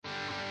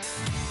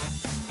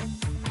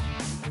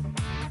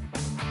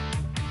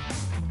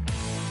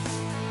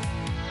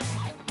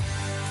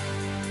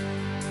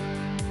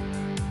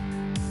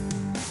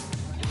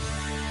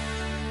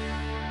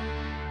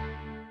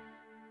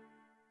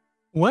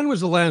When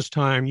was the last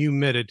time you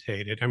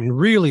meditated? I mean,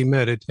 really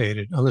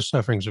meditated on the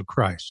sufferings of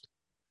Christ?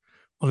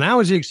 Well,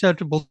 now is the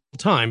acceptable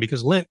time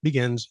because Lent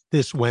begins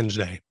this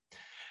Wednesday.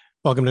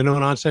 Welcome to No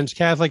Nonsense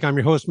Catholic. I'm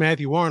your host,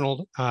 Matthew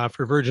Arnold,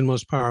 for Virgin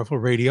Most Powerful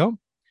Radio.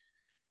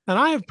 And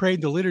I have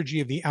prayed the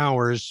Liturgy of the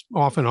Hours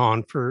off and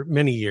on for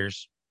many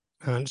years.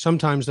 And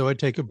sometimes, though, I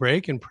take a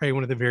break and pray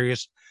one of the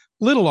various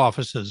little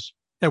offices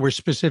that were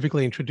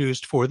specifically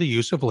introduced for the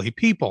use of lay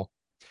people.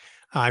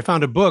 I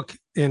found a book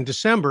in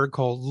December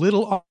called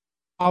Little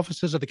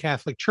Offices of the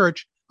Catholic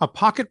Church, a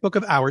pocketbook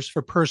of hours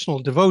for personal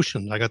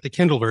devotion. I got the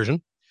Kindle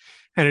version,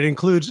 and it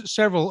includes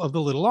several of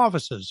the little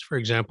offices. For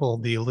example,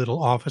 the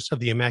little office of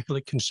the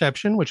Immaculate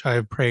Conception, which I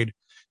have prayed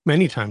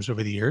many times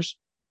over the years,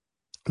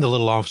 the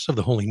little office of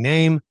the Holy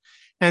Name,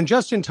 and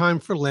just in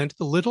time for Lent,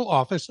 the little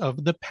office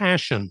of the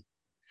Passion.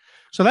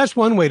 So that's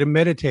one way to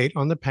meditate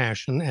on the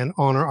Passion and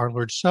honor our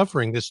Lord's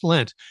suffering this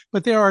Lent.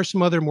 But there are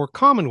some other more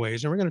common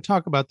ways, and we're going to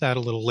talk about that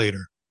a little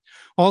later.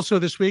 Also,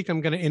 this week, I'm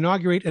going to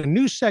inaugurate a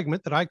new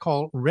segment that I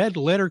call Red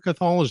Letter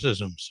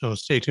Catholicism. So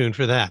stay tuned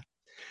for that.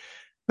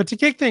 But to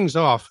kick things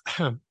off,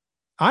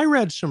 I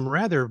read some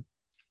rather,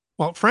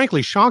 well,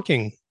 frankly,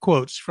 shocking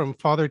quotes from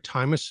Father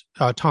Thomas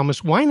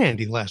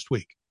Weinandy last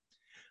week.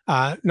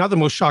 Not the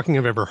most shocking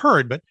I've ever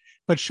heard,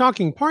 but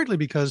shocking partly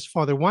because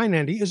Father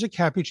Weinandy is a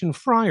Capuchin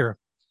friar,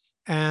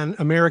 an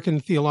American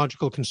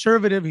theological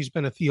conservative. He's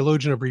been a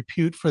theologian of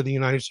repute for the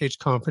United States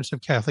Conference of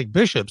Catholic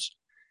Bishops.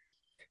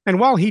 And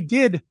while he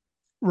did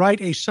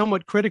write a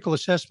somewhat critical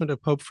assessment of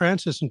Pope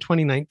Francis in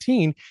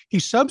 2019, he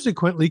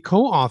subsequently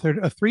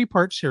co-authored a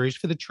three-part series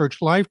for the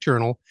Church Life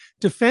Journal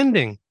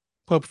defending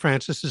Pope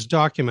Francis's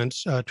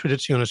documents,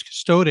 Traditionis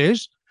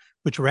Custodes,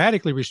 which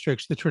radically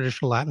restricts the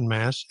traditional Latin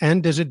Mass,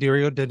 and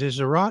Desiderio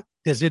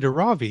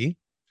Desideravi,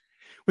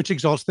 which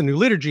exalts the new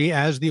liturgy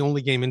as the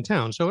only game in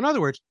town. So in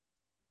other words,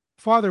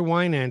 Father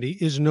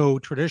Weinandy is no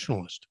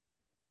traditionalist.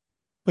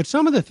 But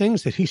some of the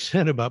things that he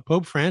said about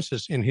Pope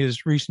Francis in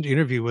his recent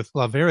interview with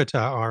La Verita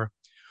are,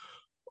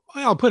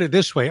 I'll put it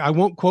this way, I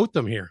won't quote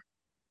them here.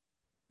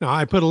 Now,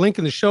 I put a link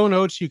in the show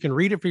notes. You can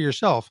read it for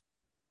yourself,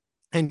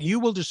 and you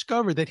will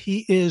discover that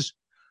he is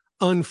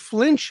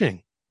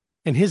unflinching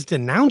in his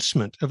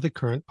denouncement of the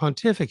current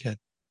pontificate.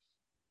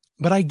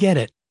 But I get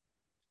it.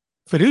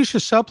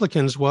 Fiducia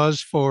Supplicans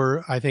was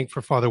I think,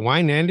 for Father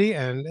Weinandy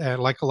and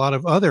like a lot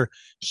of other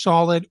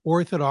solid,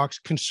 Orthodox,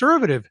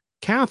 conservative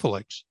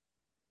Catholics,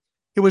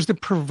 it was the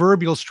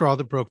proverbial straw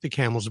that broke the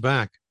camel's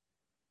back.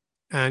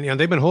 And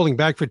they've been holding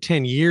back for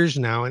 10 years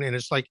now, and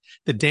it's like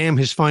the dam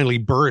has finally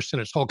burst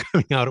and it's all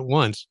coming out at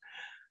once.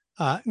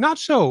 Not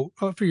so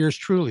for yours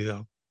truly,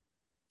 though.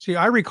 See,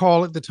 I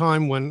recall at the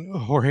time when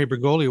Jorge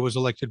Bergoglio was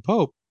elected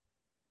Pope,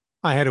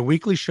 I had a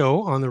weekly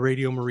show on the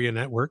Radio Maria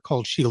network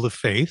called Shield of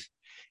Faith,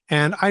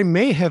 and I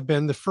may have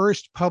been the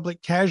first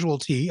public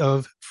casualty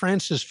of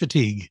Francis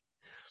fatigue.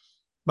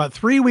 About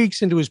 3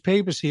 weeks into his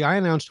papacy, I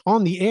announced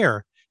on the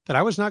air that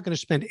I was not going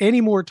to spend any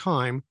more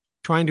time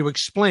trying to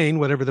explain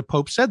whatever the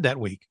Pope said that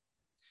week.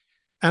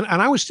 And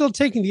I was still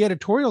taking the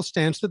editorial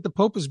stance that the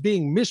Pope was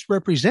being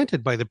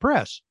misrepresented by the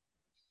press.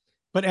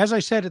 But as I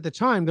said at the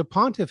time, the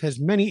Pontiff has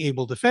many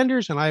able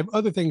defenders, and I have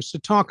other things to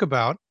talk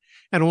about,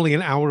 and only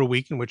an hour a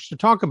week in which to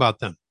talk about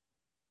them.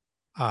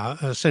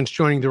 Since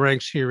joining the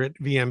ranks here at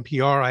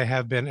VMPR, I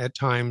have been at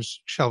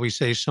times, shall we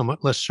say,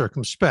 somewhat less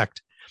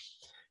circumspect.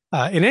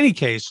 In any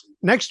case,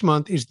 next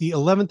month is the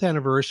 11th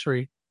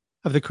anniversary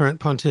of the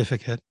current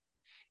pontificate,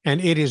 and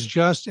it is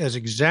just as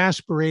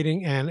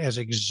exasperating and as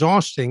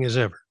exhausting as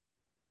ever.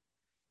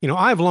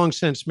 I've long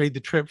since made the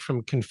trip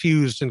from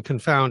confused and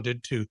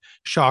confounded to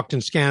shocked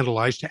and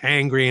scandalized to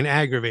angry and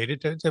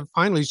aggravated to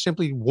finally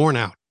simply worn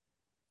out.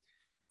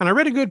 And I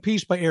read a good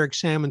piece by Eric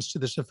Sammons to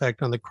this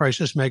effect on the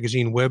Crisis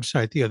Magazine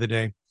website the other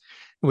day.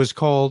 It was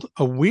called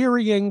 "A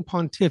Wearying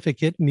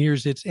Pontificate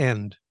Nears Its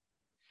End."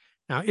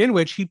 Now, in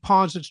which he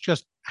posits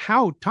just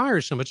how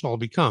tiresome it's all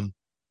become.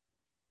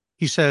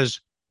 He says,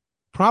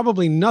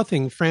 probably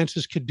nothing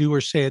Francis could do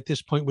or say at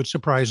this point would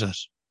surprise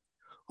us,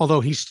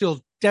 although he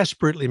still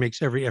desperately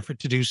makes every effort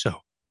to do so.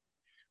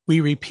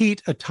 We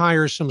repeat a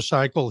tiresome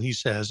cycle, he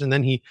says, and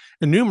then he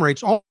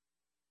enumerates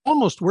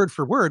almost word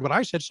for word what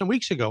I said some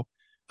weeks ago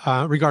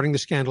regarding the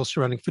scandal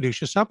surrounding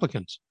Fiducia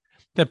Supplicans,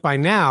 that by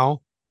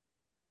now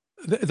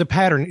the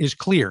pattern is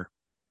clear.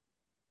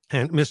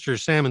 And Mr.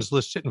 Sammons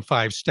lists it in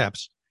 5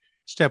 steps.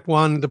 Step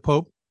 1, the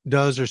Pope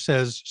does or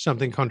says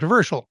something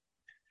controversial.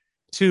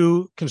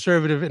 2,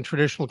 conservative and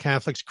traditional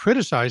Catholics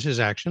criticize his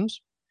actions.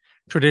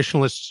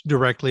 Traditionalists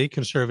directly,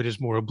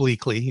 conservatives more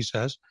obliquely, he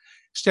says.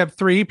 Step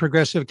 3,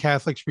 progressive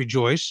Catholics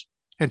rejoice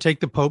and take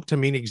the Pope to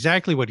mean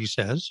exactly what he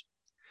says.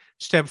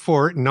 Step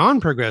 4,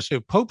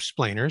 non-progressive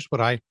Pope-splainers, what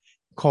I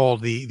call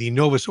the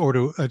Novus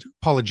Ordo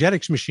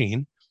apologetics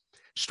machine,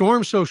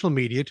 storm social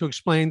media to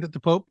explain that the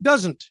Pope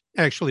doesn't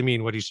actually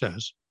mean what he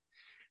says.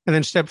 And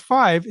then step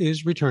 5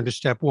 is return to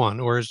step 1,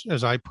 or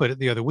as I put it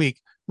the other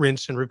week,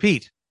 rinse and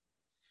repeat.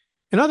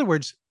 In other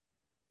words,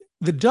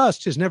 the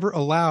dust is never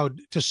allowed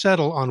to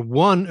settle on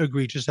one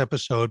egregious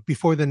episode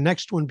before the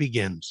next one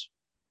begins.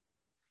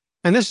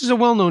 And this is a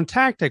well-known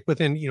tactic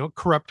within,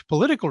 corrupt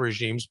political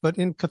regimes, but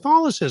in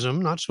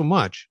Catholicism, not so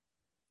much.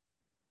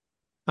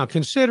 Now,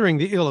 considering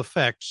the ill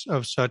effects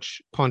of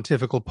such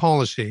pontifical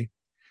policy,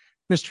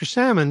 Mr.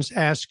 Salmons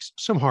asks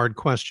some hard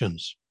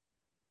questions.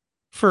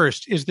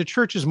 First, is the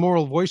church's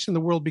moral voice in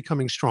the world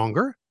becoming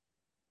stronger?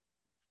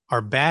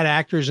 Are bad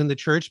actors in the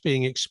church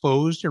being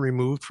exposed and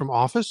removed from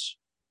office?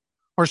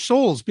 Are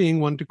souls being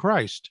won to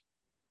Christ?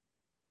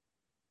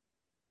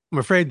 I'm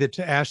afraid that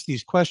to ask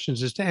these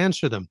questions is to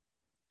answer them.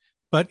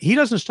 But he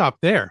doesn't stop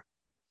there.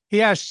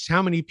 He asks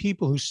how many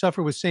people who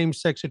suffer with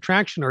same-sex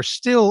attraction are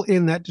still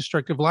in that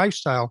destructive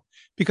lifestyle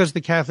because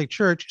the Catholic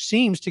Church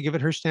seems to give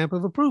it her stamp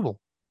of approval.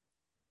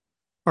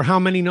 Or how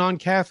many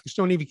non-Catholics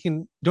don't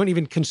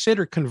even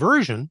consider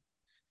conversion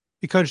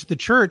because the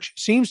church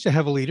seems to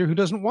have a leader who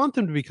doesn't want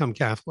them to become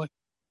Catholic.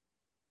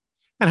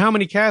 And how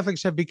many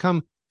Catholics have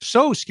become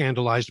so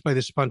scandalized by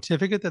this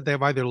pontificate that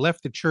they've either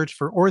left the church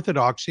for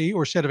orthodoxy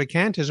or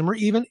sedevacantism or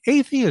even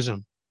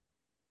atheism.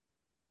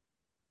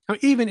 Now,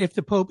 even if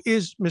the Pope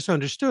is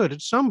misunderstood,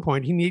 at some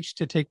point he needs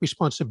to take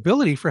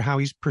responsibility for how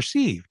he's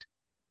perceived.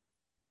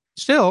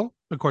 Still,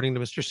 according to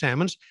Mr.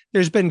 Salmons,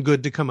 there's been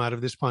good to come out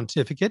of this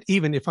pontificate,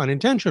 even if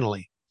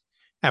unintentionally.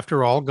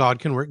 After all, God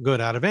can work good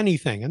out of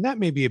anything, and that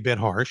may be a bit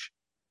harsh.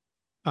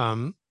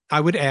 I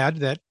would add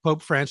that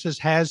Pope Francis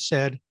has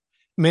said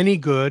many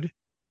good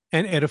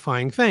and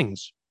edifying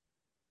things.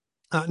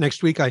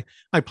 Next week, I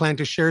plan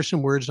to share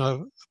some words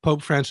of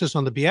Pope Francis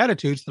on the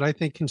Beatitudes that I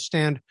think can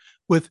stand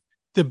with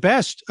the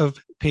best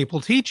of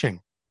papal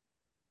teaching.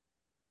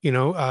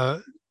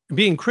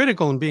 Being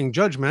critical and being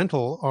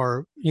judgmental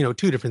are,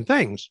 two different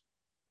things.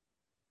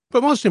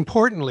 But most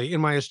importantly,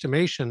 in my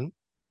estimation,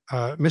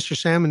 Mr.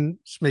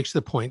 Salmons makes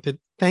the point that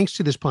thanks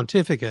to this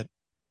pontificate,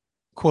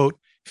 quote,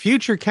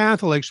 future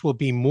Catholics will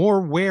be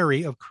more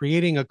wary of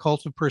creating a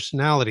cult of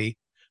personality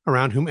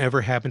around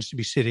whomever happens to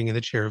be sitting in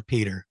the chair of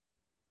Peter.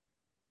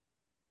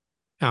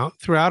 Now,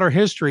 throughout our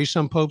history,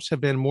 some popes have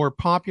been more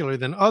popular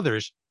than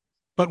others,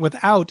 but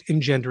without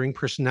engendering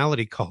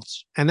personality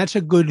cults. And that's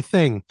a good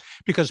thing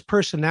because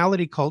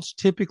personality cults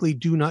typically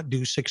do not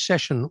do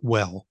succession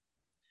well.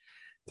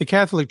 The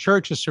Catholic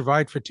Church has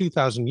survived for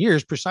 2,000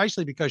 years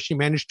precisely because she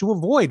managed to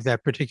avoid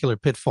that particular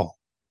pitfall.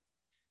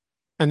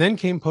 And then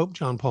came Pope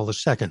John Paul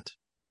II.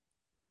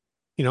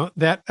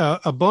 That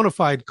a bona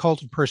fide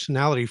cult of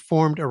personality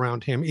formed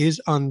around him is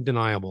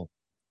undeniable.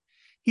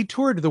 He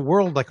toured the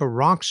world like a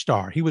rock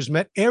star. He was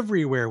met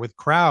everywhere with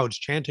crowds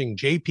chanting,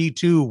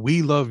 JP2,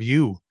 we love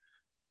you.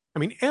 I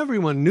mean,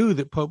 everyone knew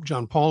that Pope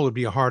John Paul would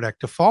be a hard act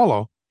to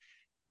follow,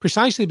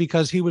 precisely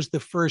because he was the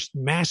first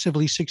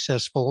massively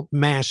successful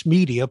mass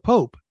media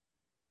pope.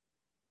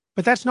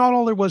 But that's not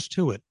all there was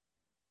to it.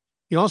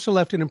 He also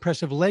left an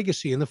impressive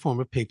legacy in the form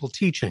of papal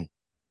teaching.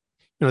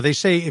 They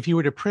say if you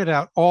were to print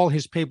out all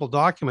his papal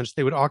documents,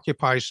 they would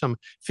occupy some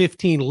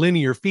 15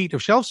 linear feet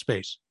of shelf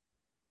space.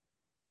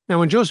 Now,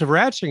 when Joseph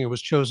Ratzinger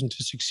was chosen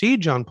to succeed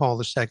John Paul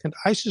II,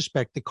 I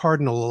suspect the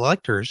cardinal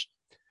electors,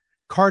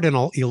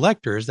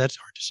 that's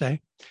hard to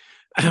say,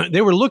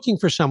 they were looking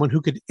for someone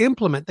who could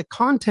implement the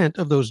content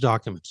of those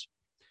documents,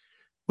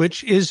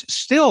 which is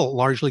still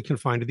largely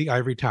confined to the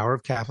ivory tower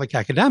of Catholic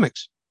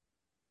academics.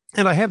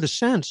 And I have the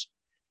sense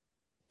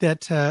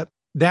that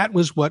that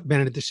was what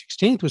Benedict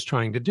XVI was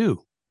trying to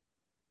do.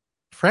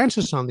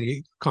 Francis, on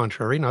the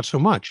contrary, not so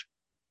much.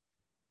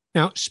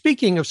 Now,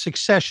 speaking of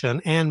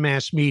succession and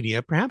mass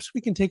media, perhaps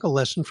we can take a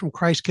lesson from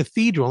Christ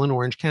Cathedral in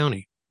Orange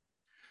County.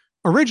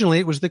 Originally,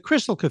 it was the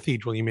Crystal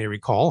Cathedral, you may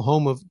recall,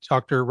 home of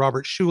Dr.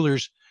 Robert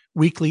Schuller's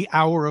weekly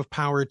Hour of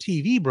Power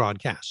TV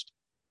broadcast.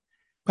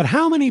 But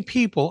how many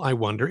people, I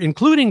wonder,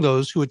 including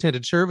those who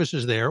attended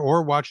services there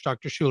or watched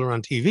Dr. Schuller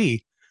on TV,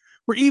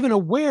 were even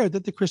aware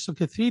that the Crystal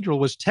Cathedral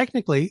was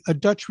technically a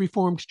Dutch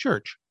Reformed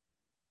church?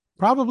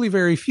 Probably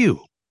very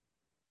few.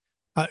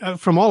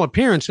 From all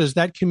appearances,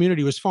 that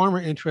community was far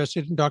more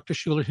interested in Dr.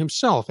 Schuller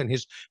himself and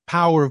his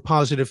power of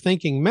positive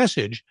thinking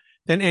message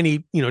than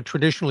any,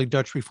 traditionally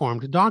Dutch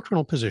Reformed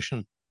doctrinal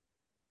position.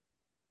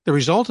 The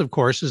result, of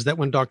course, is that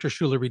when Dr.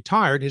 Schuller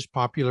retired, his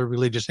popular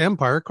religious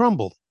empire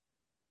crumbled.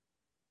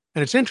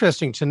 And it's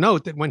interesting to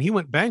note that when he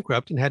went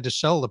bankrupt and had to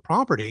sell the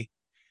property,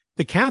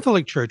 the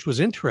Catholic Church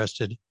was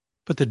interested,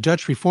 but the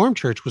Dutch Reformed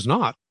Church was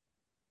not.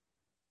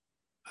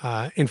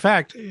 In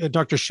fact,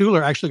 Dr.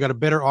 Schuller actually got a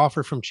better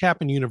offer from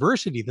Chapman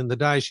University than the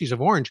Diocese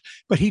of Orange,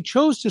 but he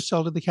chose to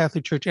sell to the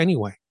Catholic Church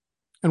anyway.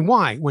 And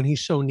why, when he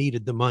so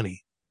needed the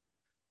money?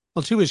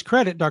 Well, to his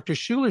credit, Dr.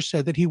 Schuller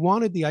said that he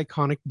wanted the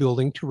iconic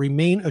building to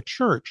remain a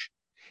church,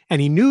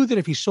 and he knew that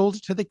if he sold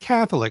it to the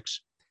Catholics,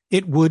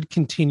 it would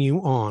continue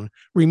on,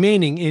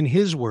 remaining, in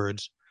his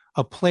words,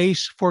 a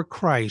place for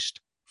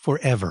Christ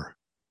forever.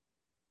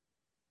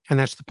 And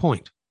that's the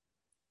point.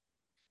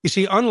 You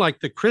see,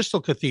 unlike the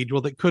Crystal Cathedral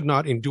that could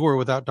not endure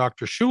without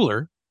Dr.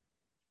 Schuller,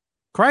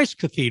 Christ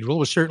Cathedral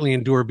will certainly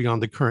endure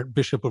beyond the current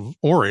Bishop of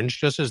Orange,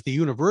 just as the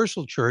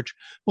Universal Church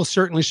will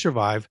certainly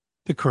survive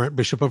the current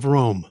Bishop of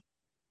Rome.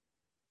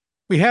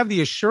 We have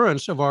the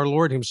assurance of our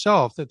Lord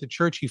himself that the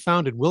church he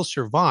founded will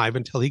survive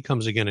until he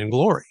comes again in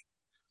glory.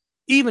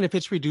 even if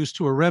it's reduced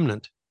to a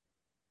remnant.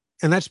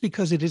 And that's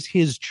because it is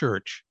his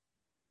church.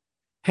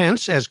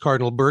 Hence, as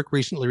Cardinal Burke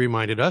recently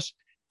reminded us,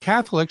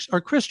 Catholics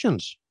are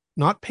Christians,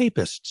 not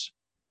papists.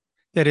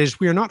 That is,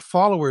 we are not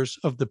followers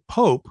of the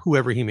Pope,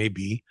 whoever he may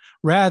be.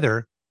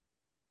 Rather,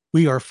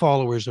 we are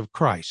followers of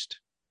Christ.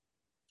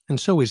 And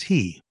so is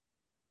he.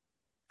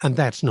 And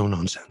that's no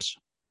nonsense.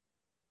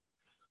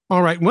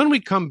 All right, when we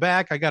come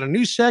back, I got a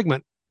new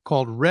segment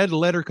called Red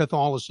Letter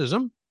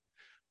Catholicism,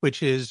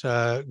 which is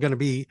going to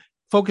be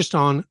focused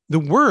on the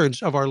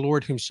words of our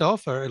Lord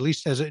himself, or at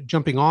least as a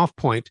jumping off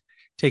point,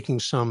 taking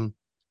some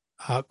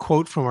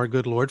quote from our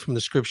good Lord from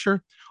the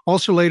scripture.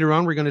 Also later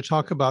on, we're going to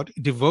talk about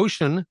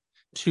devotion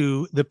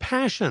to the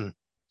Passion,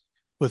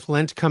 with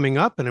Lent coming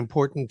up, an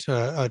important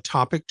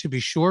topic to be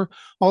sure.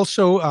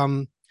 Also,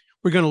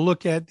 we're going to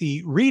look at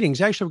the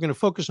readings. Actually, we're going to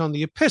focus on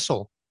the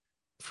epistle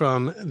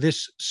from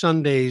this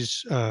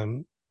Sunday's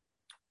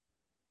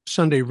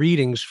Sunday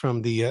readings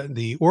from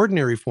the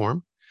ordinary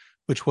form,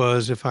 which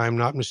was, if I'm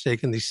not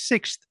mistaken, the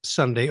 6th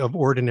Sunday of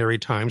ordinary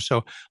time.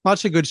 So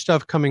lots of good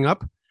stuff coming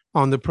up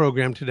on the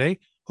program today.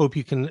 Hope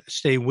you can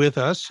stay with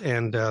us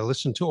and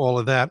listen to all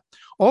of that.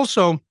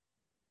 Also,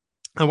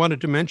 I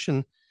wanted to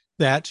mention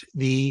that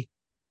the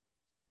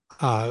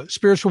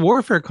Spiritual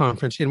Warfare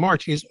Conference in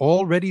March is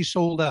already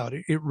sold out.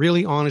 It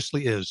really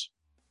honestly is.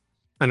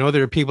 I know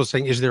there are people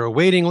saying, is there a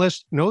waiting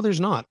list? No,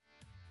 there's not.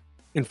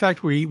 In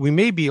fact, we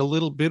may be a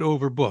little bit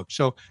overbooked.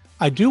 So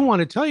I do want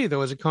to tell you,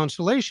 though, as a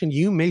consolation,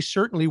 you may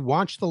certainly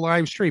watch the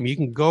live stream. You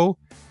can go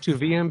to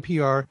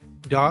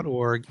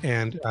vmpr.org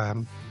and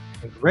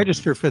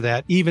register for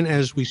that even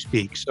as we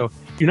speak. So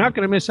you're not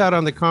going to miss out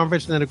on the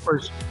conference. And then, of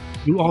course,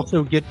 you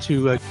also get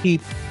to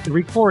keep the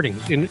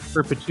recordings in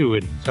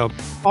perpetuity. So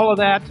all of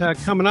that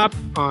coming up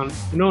on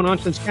No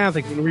Nonsense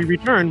Catholic when we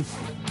return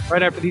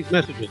right after these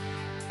messages.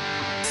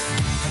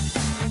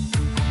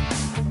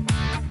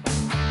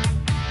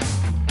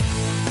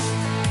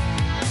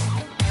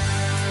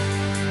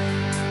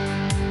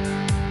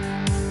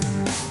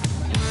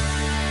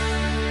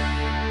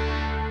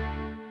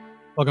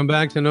 Welcome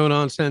back to No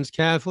Nonsense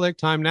Catholic.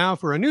 Time now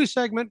for a new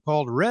segment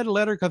called Red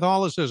Letter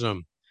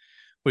Catholicism,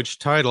 which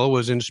title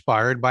was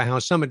inspired by how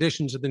some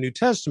editions of the New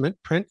Testament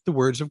print the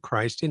words of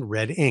Christ in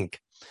red ink.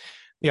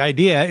 The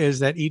idea is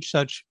that each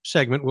such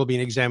segment will be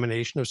an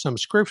examination of some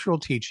scriptural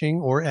teaching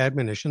or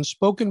admonition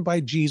spoken by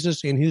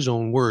Jesus in his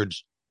own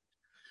words.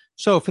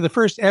 So for the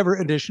first ever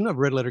edition of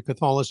Red Letter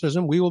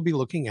Catholicism, we will be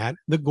looking at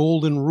the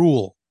Golden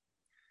Rule.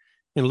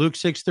 In Luke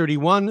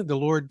 6:31, the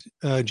Lord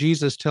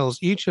Jesus tells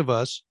each of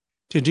us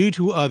to do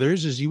to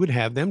others as you would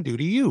have them do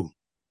to you.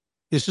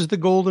 This is the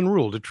golden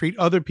rule, to treat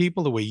other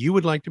people the way you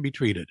would like to be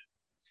treated.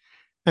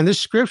 And this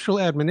scriptural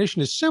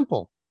admonition is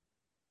simple,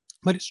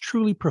 but it's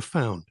truly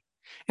profound.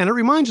 And it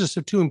reminds us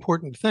of two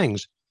important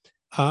things.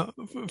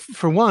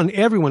 For one,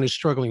 everyone is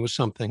struggling with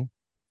something.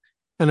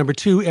 And number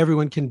two,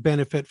 everyone can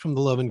benefit from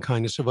the love and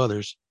kindness of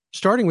others,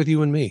 starting with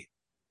you and me.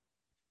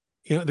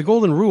 You know, the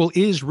golden rule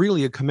is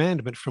really a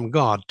commandment from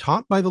God,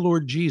 taught by the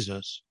Lord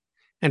Jesus,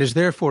 and is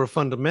therefore a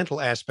fundamental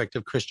aspect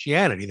of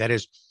Christianity. That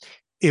is,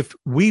 if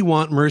we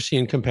want mercy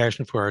and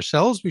compassion for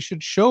ourselves, we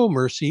should show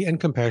mercy and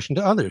compassion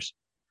to others.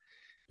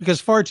 Because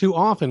far too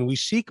often we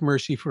seek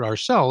mercy for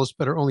ourselves,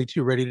 but are only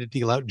too ready to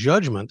deal out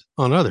judgment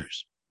on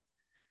others.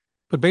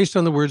 But based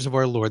on the words of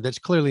our Lord, that's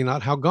clearly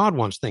not how God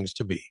wants things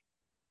to be.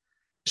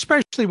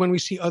 Especially when we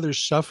see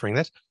others suffering.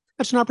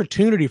 That's an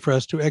opportunity for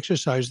us to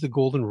exercise the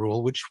golden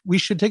rule, which we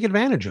should take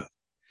advantage of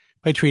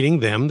by treating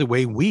them the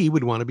way we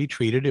would want to be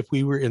treated if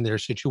we were in their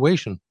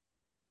situation.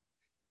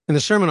 In the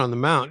Sermon on the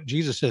Mount,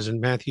 Jesus says in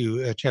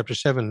Matthew chapter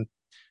 7,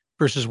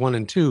 verses 1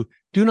 and 2,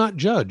 do not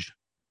judge,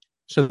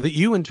 so that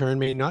you in turn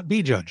may not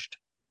be judged.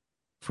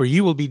 For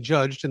you will be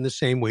judged in the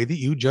same way that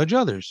you judge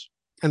others,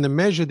 and the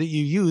measure that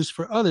you use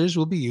for others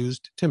will be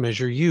used to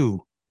measure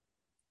you.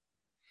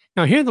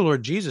 Now here the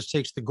Lord Jesus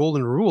takes the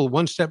golden rule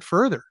one step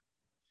further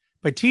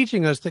by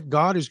teaching us that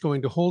God is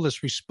going to hold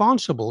us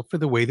responsible for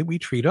the way that we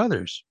treat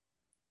others.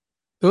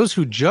 Those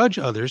who judge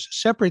others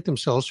separate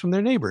themselves from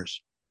their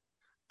neighbors.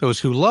 Those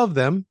who love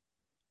them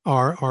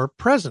are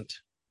present,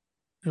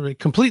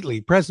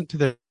 completely present to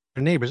their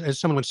neighbors. As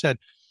someone said,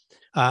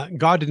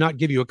 God did not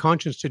give you a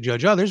conscience to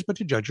judge others, but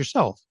to judge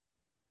yourself.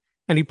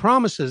 And he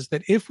promises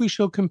that if we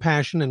show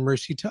compassion and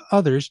mercy to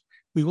others,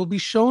 we will be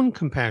shown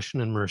compassion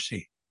and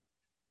mercy.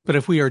 But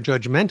if we are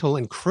judgmental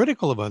and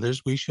critical of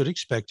others, we should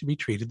expect to be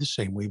treated the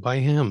same way by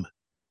him.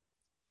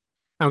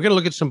 Now, we're going to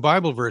look at some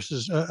Bible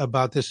verses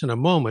about this in a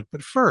moment.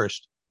 But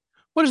first,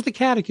 what does the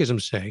Catechism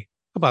say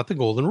about the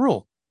Golden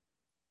Rule?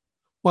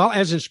 Well,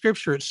 as in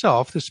Scripture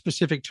itself, the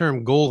specific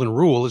term golden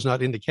rule is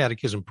not in the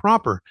Catechism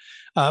proper,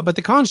 but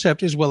the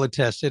concept is well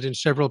attested in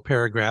several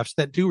paragraphs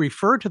that do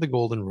refer to the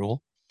golden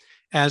rule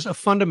as a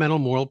fundamental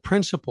moral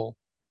principle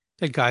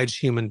that guides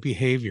human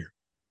behavior.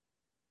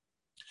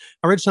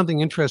 I read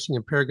something interesting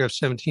in paragraph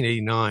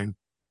 1789,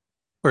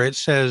 where it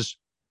says,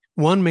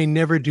 one may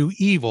never do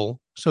evil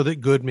so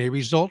that good may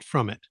result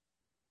from it.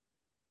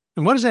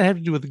 And what does that have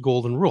to do with the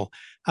golden rule?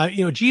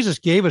 Jesus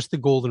gave us the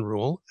golden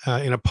rule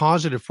in a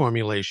positive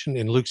formulation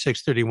in Luke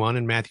 6:31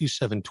 and Matthew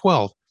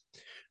 7:12,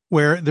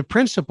 where the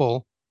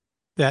principle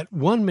that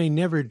one may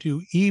never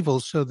do evil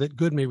so that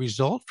good may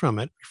result from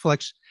it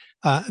reflects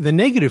the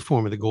negative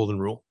form of the golden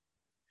rule,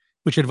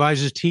 which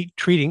advises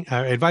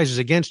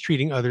against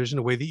treating others in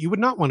a way that you would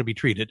not want to be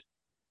treated.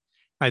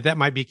 Right? That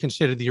might be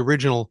considered the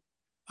original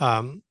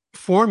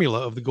formula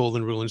of the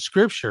golden rule in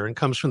Scripture, and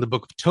comes from the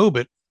book of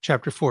Tobit,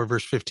 chapter 4,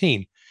 verse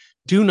 15.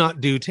 Do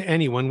not do to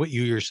anyone what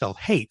you yourself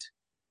hate.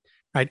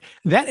 Right?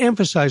 That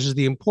emphasizes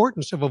the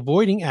importance of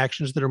avoiding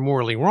actions that are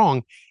morally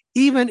wrong,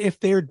 even if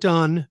they're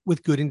done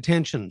with good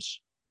intentions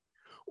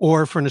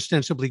or for an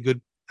ostensibly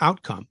good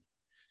outcome.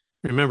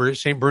 Remember,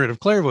 St. Bernard of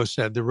Clairvaux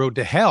said, the road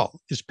to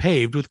hell is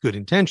paved with good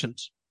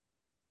intentions.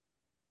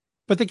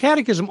 But the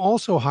Catechism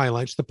also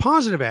highlights the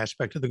positive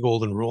aspect of the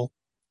golden rule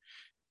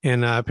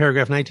in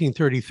paragraph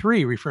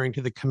 1933, referring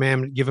to the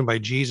commandment given by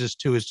Jesus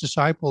to his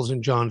disciples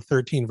in John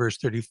 13, verse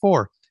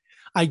 34.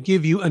 I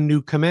give you a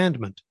new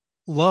commandment.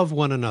 Love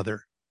one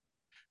another.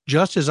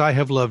 Just as I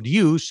have loved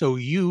you, so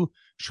you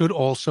should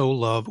also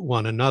love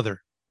one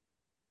another.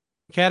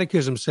 The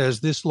Catechism says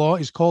this law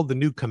is called the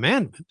New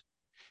Commandment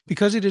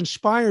because it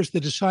inspires the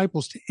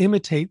disciples to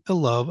imitate the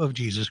love of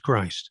Jesus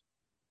Christ.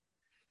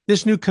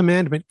 This new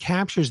commandment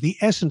captures the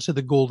essence of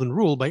the golden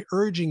rule by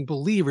urging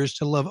believers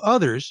to love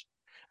others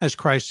as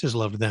Christ has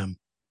loved them.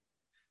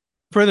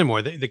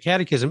 Furthermore, the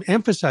Catechism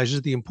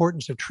emphasizes the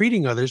importance of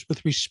treating others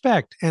with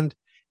respect and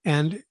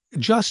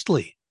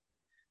justly.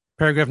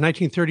 Paragraph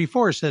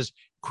 1934 says,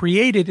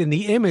 created in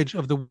the image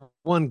of the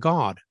one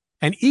God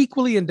and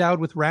equally endowed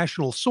with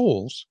rational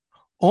souls,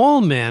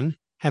 all men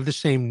have the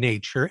same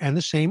nature and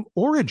the same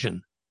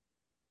origin.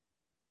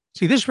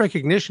 See, this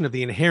recognition of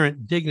the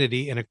inherent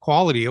dignity and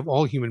equality of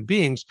all human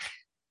beings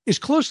is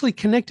closely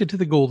connected to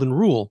the golden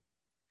rule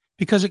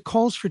because it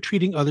calls for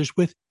treating others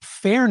with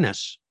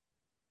fairness,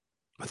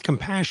 with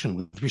compassion,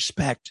 with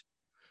respect.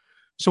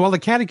 So while the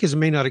Catechism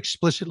may not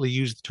explicitly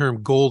use the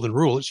term golden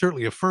rule, it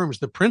certainly affirms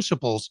the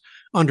principles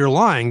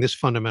underlying this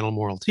fundamental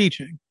moral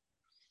teaching.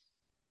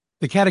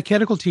 The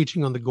catechetical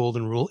teaching on the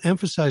golden rule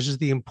emphasizes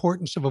the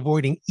importance of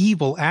avoiding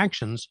evil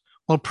actions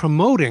while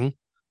promoting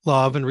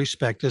love and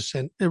respect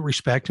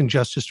and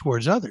justice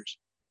towards others,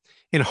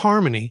 in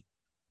harmony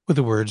with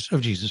the words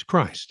of Jesus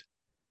Christ.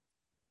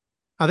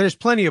 Now, there's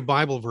plenty of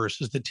Bible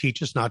verses that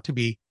teach us not to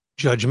be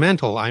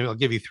judgmental. I'll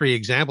give you 3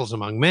 examples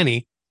among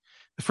many.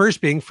 The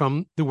first being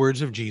from the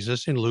words of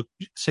Jesus in Luke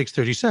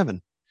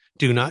 6:37.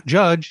 Do not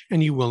judge,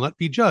 and you will not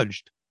be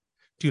judged.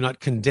 Do not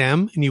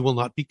condemn, and you will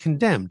not be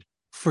condemned.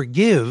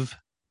 Forgive,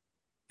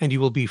 and you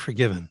will be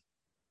forgiven.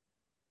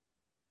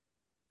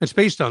 It's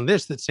based on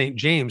this that St.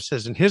 James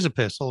says in his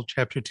epistle,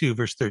 chapter 2,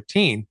 verse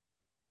 13,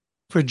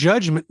 for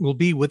judgment will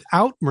be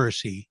without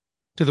mercy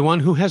to the one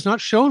who has not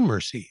shown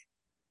mercy,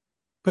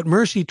 but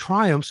mercy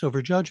triumphs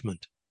over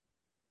judgment.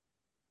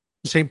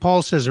 St.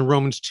 Paul says in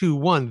Romans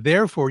 2:1,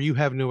 therefore you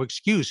have no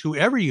excuse,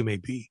 whoever you may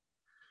be,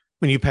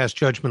 when you pass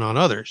judgment on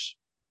others.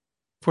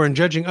 For in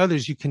judging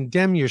others, you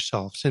condemn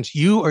yourself, since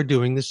you are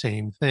doing the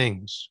same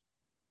things.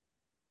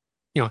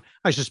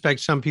 I suspect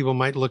some people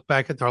might look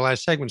back at our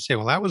last segment and say,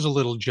 well, that was a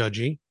little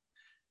judgy,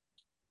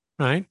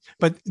 right?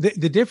 But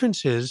the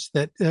difference is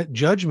that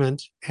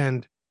judgment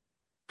and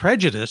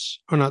prejudice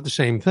are not the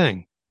same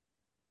thing,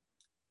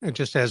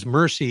 just as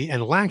mercy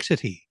and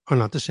laxity are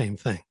not the same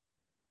thing.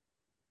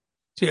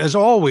 See, as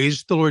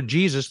always, the Lord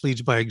Jesus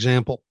leads by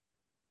example.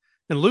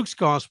 In Luke's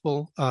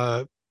Gospel,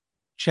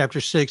 chapter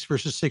 6,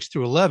 verses 6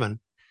 through 11,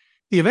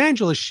 the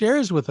evangelist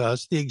shares with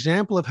us the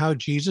example of how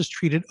Jesus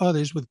treated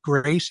others with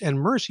grace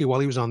and mercy while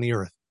he was on the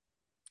earth.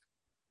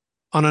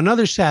 On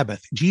another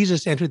Sabbath,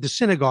 Jesus entered the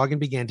synagogue and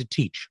began to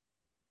teach.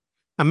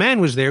 A man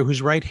was there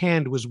whose right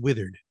hand was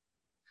withered.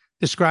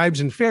 The scribes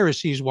and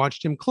Pharisees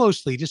watched him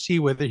closely to see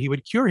whether he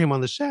would cure him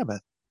on the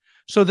Sabbath,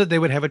 so that they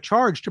would have a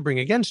charge to bring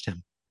against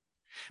him.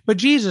 But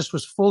Jesus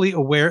was fully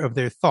aware of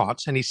their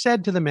thoughts, and he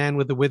said to the man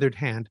with the withered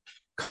hand,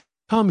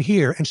 come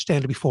here and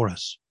stand before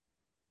us.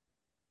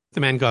 The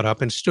man got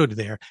up and stood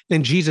there.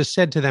 Then Jesus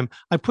said to them,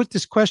 I put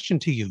this question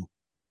to you.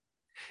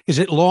 Is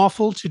it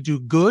lawful to do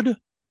good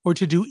or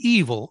to do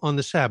evil on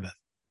the Sabbath?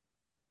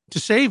 To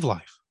save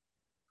life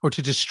or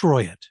to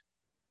destroy it?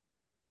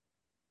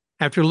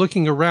 After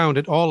looking around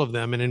at all of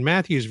them, and in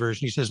Matthew's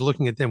version, he says,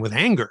 looking at them with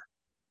anger,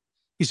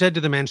 he said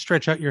to the man,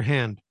 stretch out your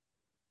hand.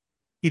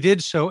 He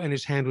did so, and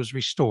his hand was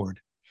restored.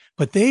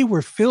 But they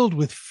were filled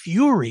with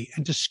fury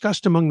and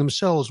discussed among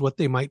themselves what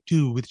they might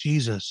do with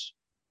Jesus.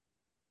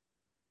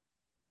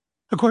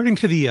 According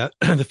to the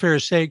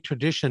Pharisaic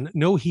tradition,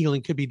 no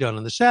healing could be done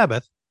on the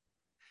Sabbath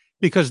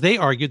because they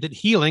argued that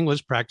healing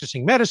was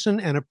practicing medicine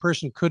and a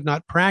person could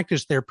not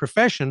practice their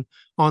profession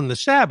on the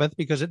Sabbath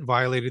because it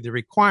violated the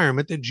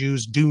requirement that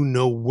Jews do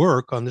no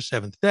work on the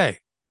seventh day.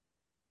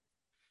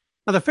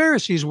 Now, the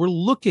Pharisees were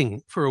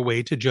looking for a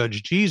way to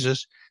judge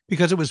Jesus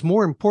because it was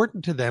more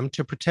important to them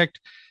to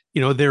protect,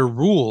 their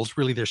rules,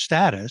 really their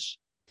status,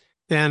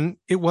 than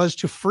it was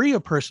to free a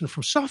person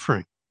from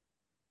suffering.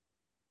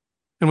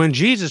 And when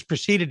Jesus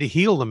proceeded to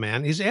heal the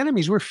man, his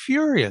enemies were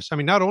furious. I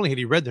mean, not only had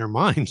he read their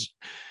minds,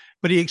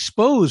 but he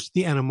exposed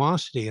the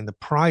animosity and the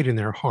pride in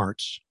their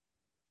hearts.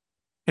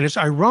 And it's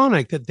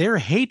ironic that their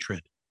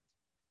hatred,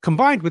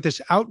 combined with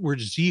this outward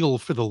zeal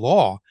for the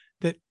law,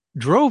 that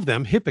drove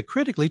them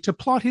hypocritically to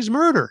plot his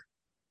murder,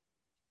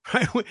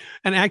 right?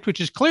 An act which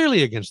is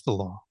clearly against the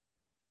law.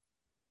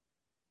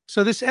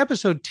 So this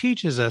episode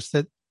teaches us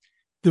that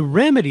the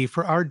remedy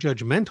for our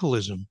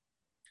judgmentalism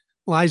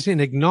lies in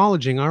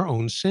acknowledging our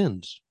own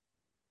sins.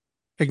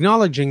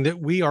 Acknowledging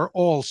that we are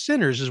all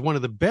sinners is one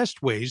of the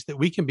best ways that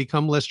we can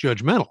become less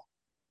judgmental.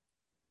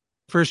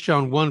 1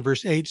 John 1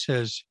 verse 8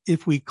 says,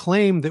 if we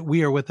claim that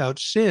we are without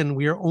sin,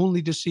 we are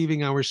only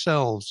deceiving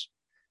ourselves,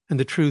 and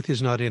the truth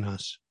is not in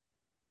us.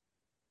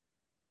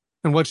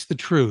 And what's the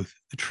truth?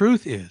 The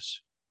truth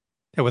is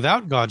that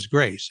without God's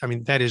grace, I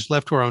mean, that is,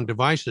 left to our own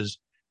devices,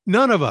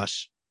 none of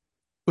us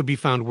would be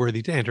found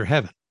worthy to enter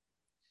heaven.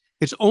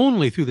 It's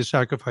only through the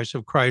sacrifice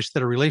of Christ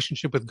that a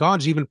relationship with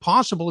God is even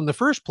possible in the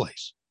first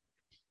place.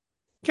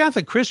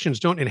 Catholic Christians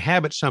don't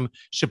inhabit some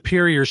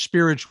superior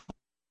spiritual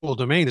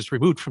domain that's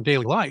removed from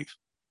daily life.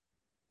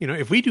 You know,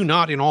 if we do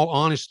not, in all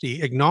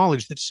honesty,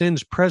 acknowledge that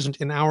sin's present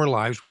in our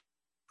lives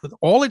with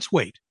all its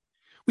weight,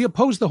 we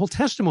oppose the whole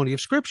testimony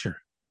of Scripture.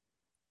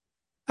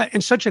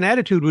 And such an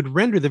attitude would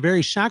render the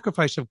very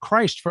sacrifice of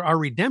Christ for our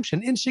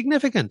redemption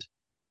insignificant.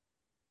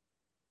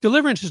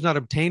 Deliverance is not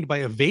obtained by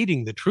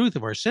evading the truth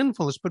of our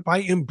sinfulness, but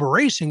by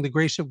embracing the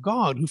grace of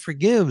God, who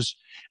forgives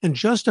and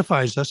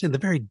justifies us in the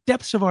very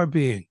depths of our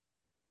being.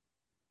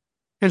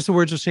 Hence the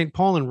words of St.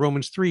 Paul in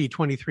Romans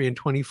 3:23 and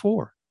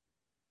 24.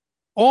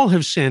 All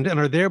have sinned and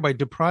are thereby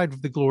deprived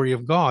of the glory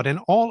of God, and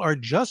all are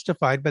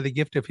justified by the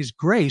gift of his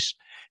grace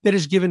that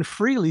is given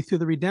freely through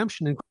the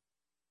redemption in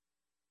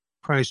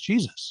Christ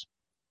Jesus.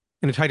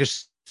 And in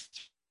Titus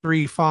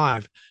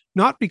 3:5,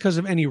 not because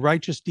of any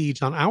righteous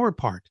deeds on our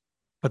part,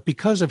 but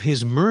because of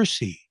his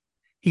mercy,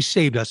 he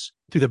saved us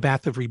through the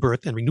bath of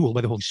rebirth and renewal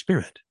by the Holy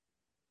Spirit.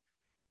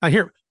 Now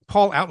here,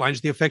 Paul outlines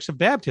the effects of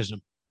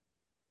baptism: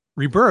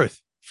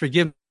 rebirth,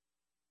 forgiveness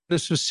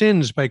of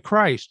sins by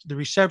Christ, the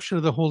reception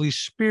of the Holy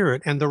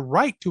Spirit, and the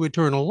right to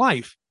eternal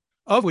life,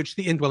 of which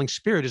the indwelling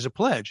Spirit is a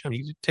pledge. I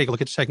mean, you take a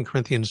look at 2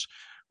 Corinthians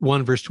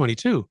 1, verse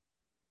 22.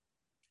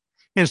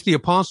 Hence, the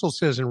apostle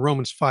says in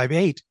Romans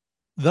 5:8,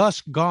 thus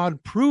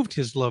God proved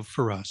his love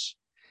for us,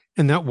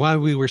 and that while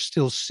we were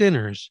still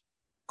sinners,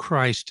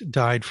 Christ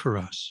died for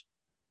us.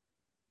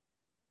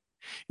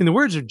 In the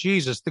words of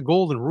Jesus, the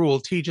golden rule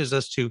teaches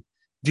us to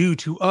do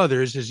to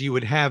others as you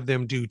would have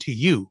them do to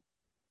you.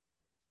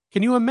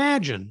 Can you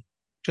imagine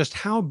just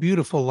how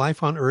beautiful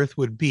life on earth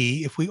would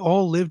be if we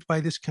all lived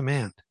by this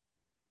command?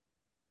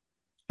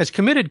 As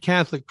committed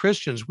Catholic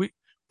Christians,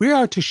 we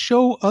are to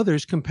show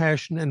others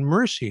compassion and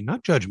mercy,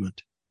 not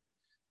judgment.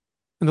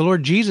 And the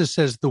Lord Jesus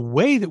says the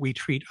way that we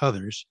treat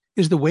others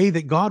is the way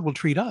that God will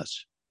treat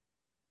us.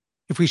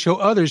 If we show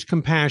others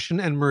compassion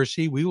and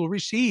mercy, we will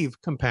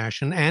receive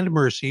compassion and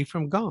mercy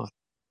from God.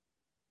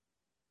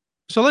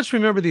 So let's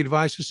remember the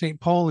advice of St.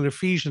 Paul in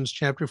Ephesians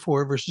chapter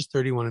 4, verses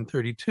 31 and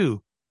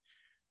 32.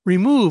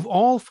 Remove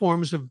all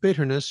forms of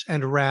bitterness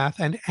and wrath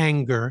and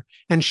anger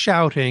and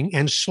shouting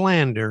and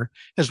slander,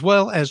 as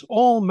well as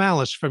all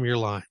malice from your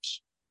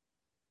lives.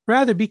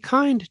 Rather, be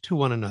kind to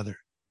one another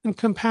and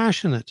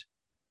compassionate,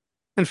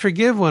 and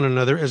forgive one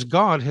another as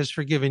God has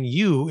forgiven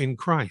you in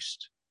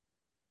Christ.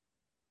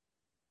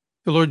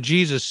 The Lord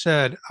Jesus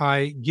said,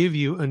 I give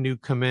you a new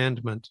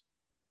commandment.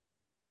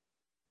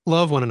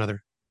 Love one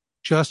another,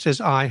 just as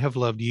I have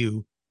loved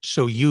you,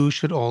 so you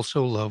should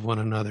also love one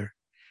another.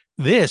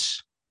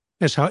 This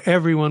is how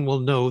everyone will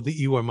know that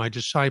you are my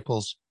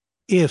disciples,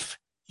 if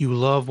you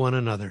love one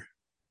another.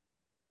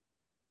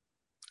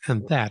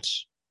 And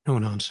that's no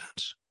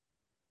nonsense.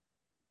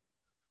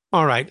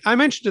 All right. I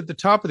mentioned at the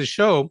top of the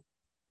show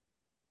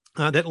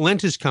that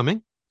Lent is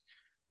coming.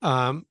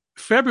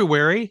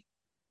 February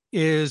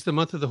is the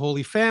month of the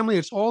Holy Family.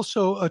 It's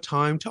also a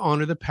time to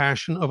honor the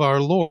Passion of our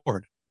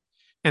Lord.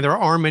 And there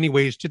are many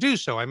ways to do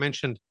so. I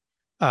mentioned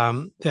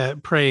that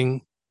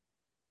praying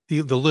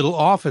the little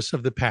office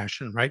of the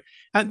Passion, right?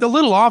 And the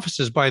little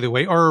offices, by the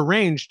way, are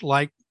arranged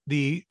like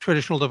the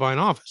traditional divine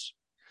office.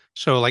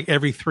 So like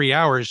every 3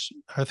 hours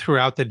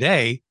throughout the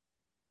day,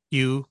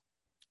 you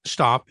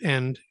stop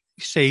and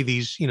say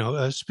these,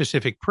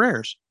 specific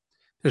prayers.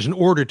 There's an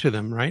order to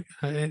them, right?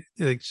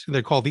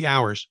 They're called the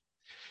hours.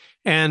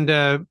 And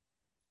the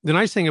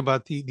nice thing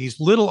about these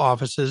little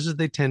offices is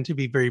they tend to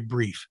be very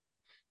brief.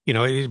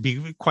 It'd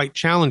be quite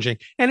challenging,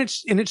 and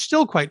it's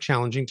still quite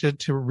challenging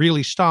to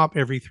really stop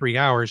every 3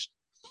 hours.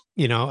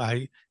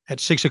 At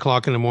 6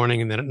 o'clock in the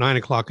morning, and then at 9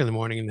 o'clock in the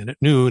morning, and then at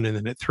noon, and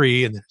then at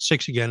 3, and then at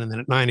 6 again, and then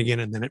at 9 again,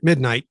 and then at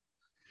midnight.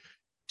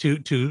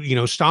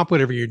 To stop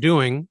whatever you're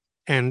doing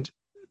and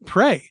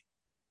pray.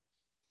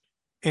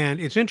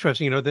 And it's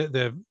interesting,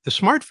 the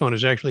smartphone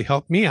has actually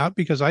helped me out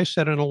because I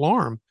set an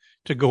alarm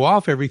to go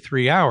off every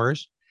 3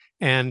 hours.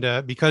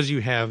 And because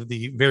you have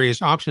the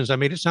various options, I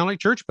made it sound like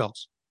church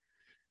bells.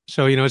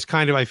 So, it's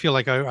kind of, I feel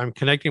like I'm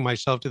connecting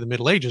myself to the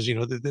Middle Ages.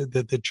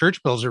 The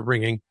church bells are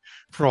ringing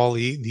for all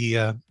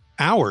the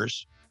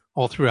hours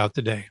all throughout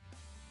the day.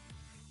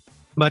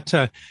 But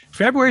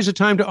February is a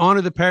time to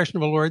honor the Passion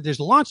of our Lord. There's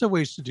lots of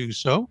ways to do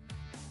so.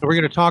 And we're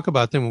going to talk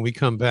about them when we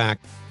come back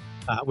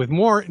with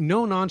more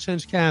No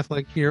Nonsense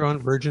Catholic here on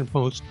Virgin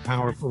Post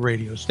Powerful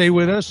Radio. Stay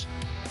with us,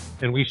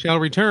 and we shall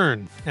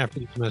return after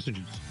these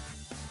messages.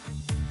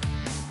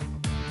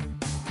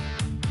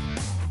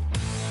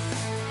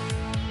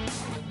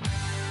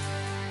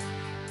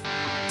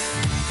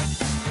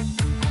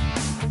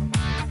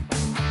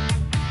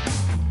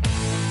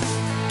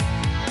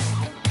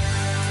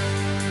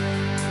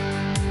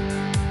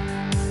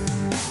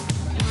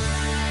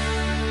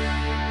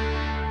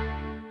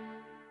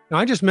 Now,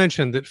 I just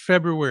mentioned that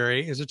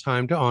February is a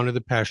time to honor the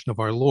Passion of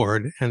our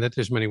Lord, and that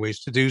there's many ways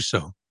to do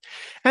so.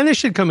 And this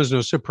should come as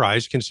no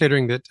surprise,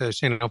 considering that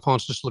St.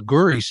 Alphonsus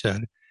Liguori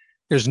said,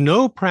 "There's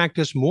no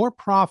practice more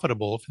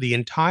profitable for the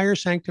entire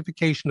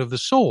sanctification of the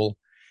soul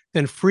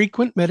than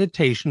frequent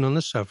meditation on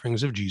the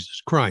sufferings of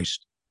Jesus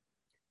Christ."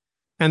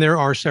 And there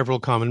are several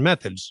common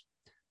methods.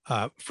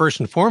 First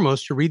and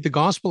foremost, to read the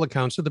gospel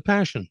accounts of the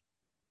Passion.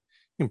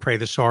 You can pray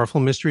the sorrowful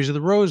mysteries of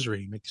the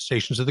Rosary, make the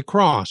Stations of the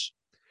Cross,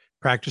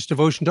 practice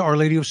devotion to Our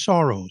Lady of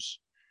Sorrows,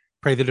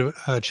 pray the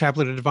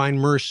Chaplet of Divine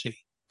Mercy.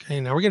 Okay,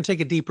 now we're going to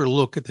take a deeper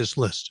look at this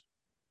list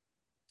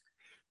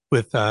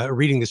with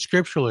reading the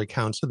scriptural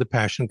accounts of the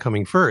Passion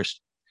coming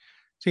first.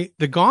 See,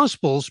 the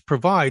Gospels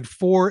provide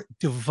 4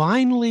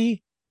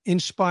 divinely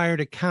inspired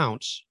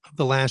accounts of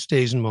the last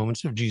days and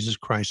moments of Jesus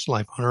Christ's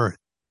life on earth.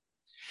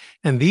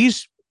 And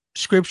these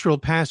scriptural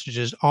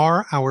passages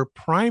are our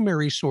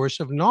primary source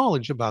of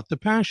knowledge about the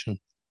Passion.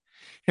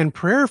 And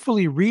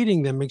prayerfully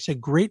reading them makes a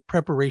great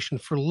preparation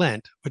for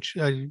Lent, which,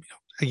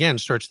 again,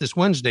 starts this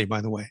Wednesday, by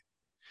the way.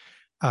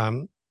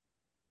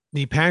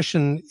 The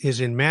Passion is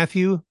in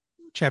Matthew,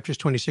 chapters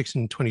 26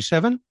 and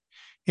 27,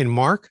 in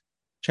Mark,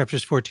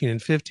 chapters 14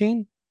 and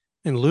 15,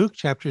 in Luke,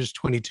 chapters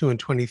 22 and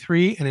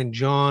 23, and in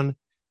John,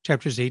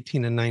 chapters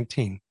 18 and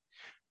 19.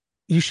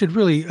 You should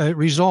really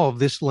resolve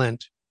this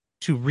Lent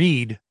to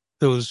read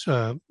those,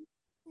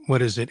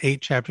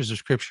 8 chapters of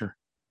Scripture.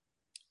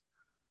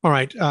 All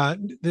right.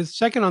 The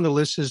second on the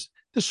list is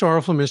the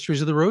Sorrowful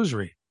Mysteries of the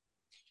Rosary,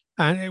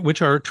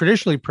 which are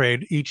traditionally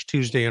prayed each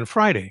Tuesday and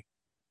Friday.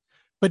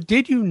 But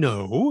did you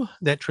know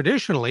that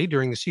traditionally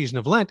during the season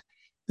of Lent,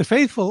 the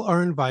faithful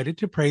are invited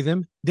to pray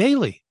them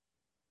daily?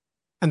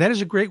 And that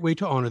is a great way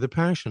to honor the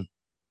Passion,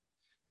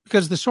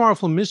 because the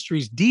Sorrowful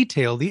Mysteries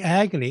detail the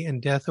agony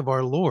and death of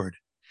our Lord,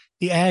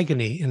 the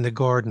agony in the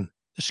garden,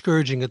 the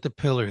scourging at the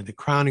pillar, the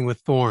crowning with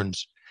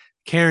thorns,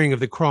 carrying of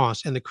the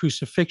cross, and the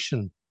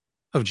crucifixion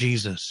of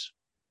Jesus.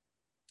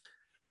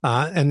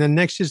 And then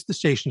next is the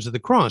Stations of the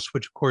Cross,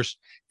 which of course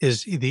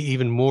is the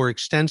even more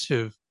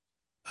extensive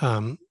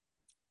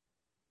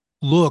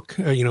look,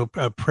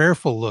 a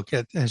prayerful look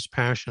at his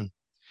Passion.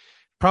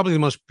 Probably the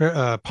most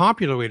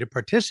popular way to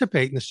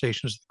participate in the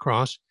Stations of the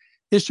Cross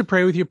is to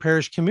pray with your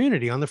parish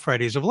community on the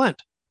Fridays of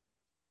Lent.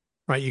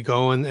 Right, you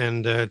go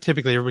and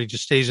typically everybody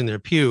just stays in their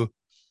pew,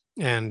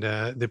 and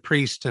the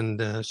priest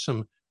and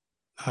some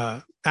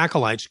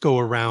acolytes go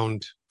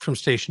around from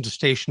station to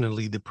station and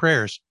lead the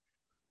prayers.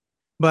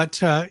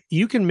 But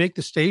you can make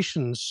the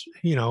stations,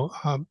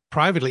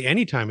 privately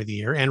any time of the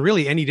year and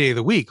really any day of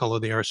the week, although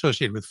they are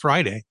associated with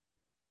Friday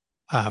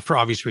for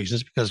obvious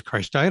reasons, because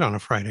Christ died on a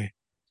Friday.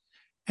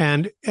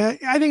 And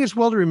I think it's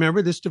well to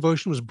remember this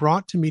devotion was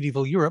brought to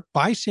medieval Europe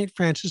by St.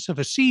 Francis of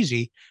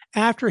Assisi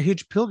after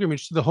his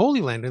pilgrimage to the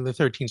Holy Land in the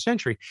 13th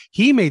century.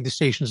 He made the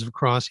Stations of the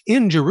Cross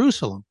in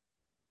Jerusalem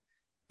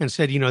and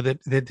said,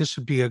 that this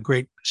would be a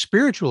great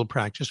spiritual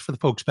practice for the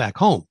folks back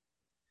home.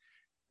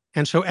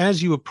 And so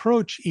as you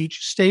approach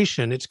each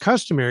station, it's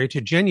customary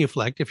to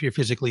genuflect, if you're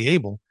physically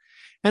able,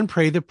 and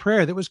pray the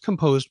prayer that was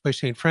composed by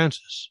St.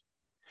 Francis.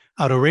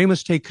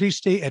 Adoremus te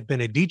Christe et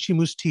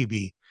benedicimus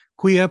tibi,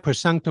 quia per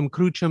sanctum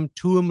crucem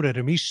tuum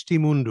redemisti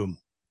mundum.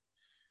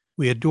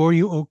 We adore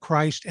you, O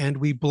Christ, and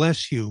we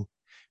bless you,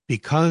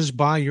 because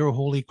by your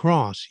holy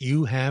cross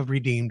you have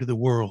redeemed the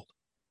world.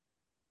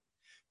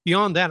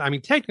 Beyond that,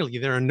 technically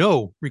there are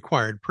no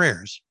required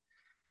prayers.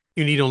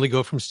 You need only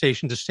go from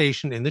station to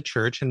station in the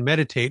church and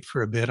meditate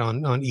for a bit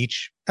on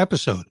each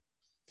episode.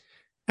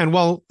 And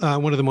while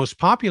one of the most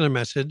popular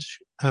methods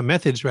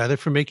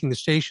for making the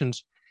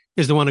stations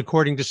is the one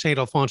according to St.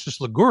 Alphonsus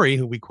Liguori,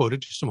 who we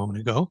quoted just a moment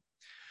ago,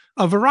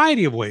 a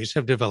variety of ways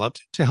have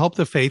developed to help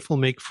the faithful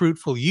make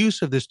fruitful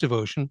use of this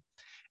devotion.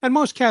 And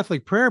most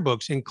Catholic prayer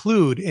books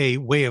include a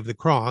Way of the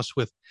Cross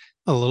with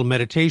a little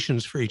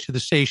meditations for each of the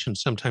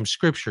stations, sometimes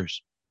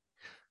scriptures.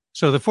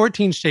 So the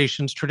 14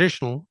 stations,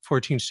 traditional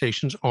 14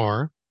 stations,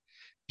 are: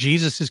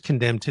 Jesus is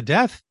condemned to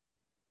death,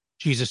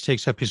 Jesus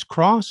takes up his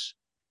cross,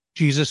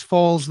 Jesus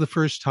falls the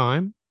first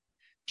time,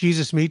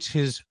 Jesus meets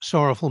his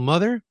sorrowful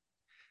mother,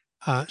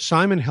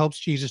 Simon helps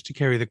Jesus to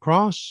carry the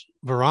cross,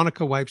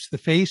 Veronica wipes the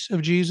face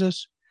of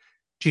Jesus,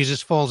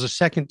 Jesus falls a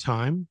second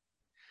time,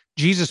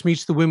 Jesus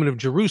meets the women of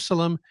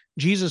Jerusalem,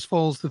 Jesus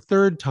falls the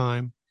third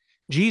time,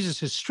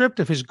 Jesus is stripped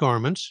of his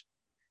garments,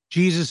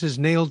 Jesus is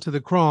nailed to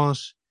the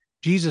cross.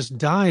 Jesus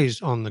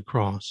dies on the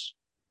cross.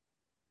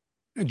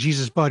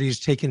 Jesus' body is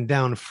taken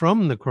down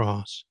from the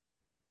cross,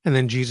 and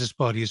then Jesus'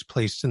 body is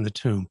placed in the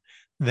tomb.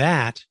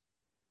 That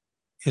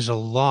is a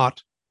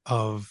lot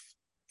of,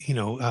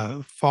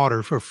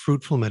 fodder for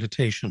fruitful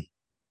meditation.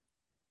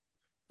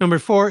 Number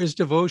 4 is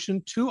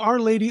devotion to Our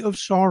Lady of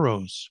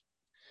Sorrows.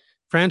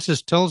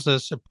 Francis tells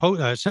us,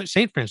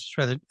 St. Francis,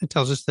 rather,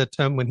 tells us that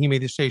when he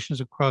made the Stations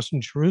of Cross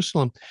in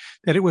Jerusalem,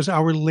 that it was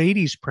Our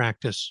Lady's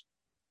practice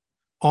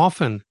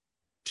often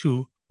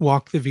to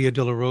walk the Via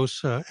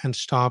Dolorosa and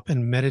stop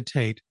and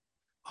meditate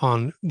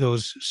on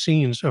those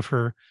scenes of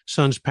her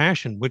son's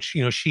passion, which,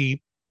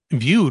 she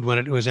viewed when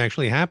it was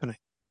actually happening.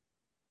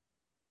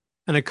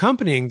 And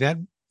accompanying that,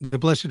 the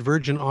Blessed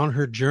Virgin on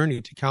her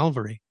journey to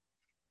Calvary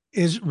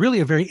is really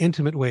a very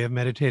intimate way of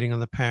meditating on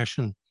the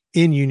Passion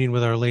in union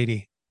with Our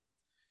Lady.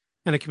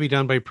 And it can be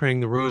done by praying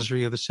the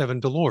Rosary of the Seven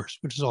Dolors,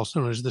 which is also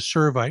known as the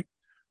Servite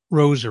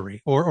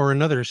Rosary, or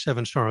another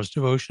Seven Sorrows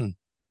devotion.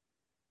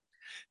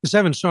 The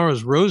Seven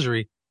Sorrows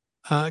Rosary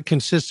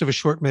consists of a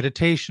short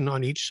meditation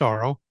on each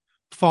sorrow,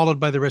 followed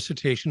by the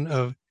recitation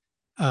of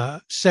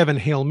 7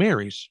 Hail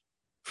Marys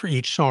for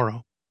each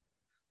sorrow.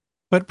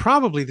 But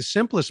probably the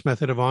simplest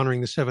method of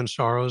honoring the 7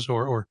 sorrows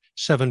or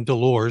 7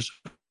 dolors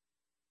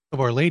of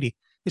Our Lady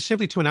is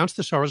simply to announce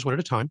the sorrows one at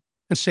a time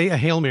and say a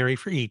Hail Mary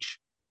for each.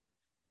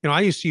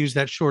 I used to use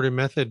that shorter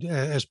method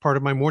as part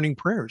of my morning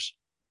prayers.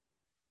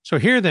 So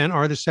here then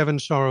are the 7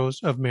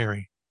 sorrows of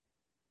Mary.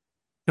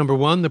 Number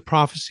 1, the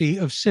prophecy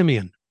of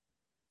Simeon.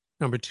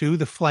 Number 2,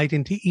 the flight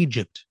into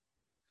Egypt.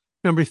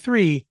 Number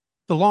 3,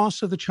 the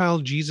loss of the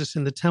child Jesus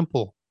in the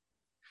temple.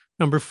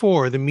 Number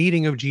 4, the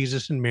meeting of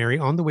Jesus and Mary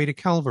on the way to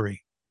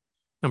Calvary.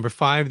 Number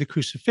 5, the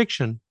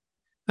crucifixion.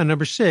 And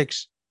number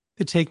 6,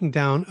 the taking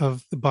down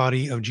of the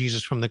body of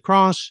Jesus from the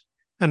cross.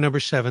 And number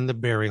 7, the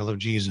burial of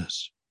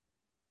Jesus.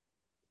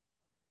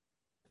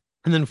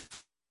 And then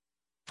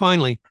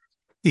finally,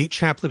 the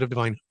Chaplet of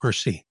Divine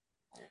Mercy.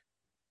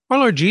 Our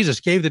Lord Jesus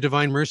gave the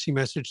Divine Mercy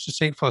message to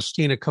St.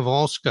 Faustina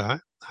Kowalska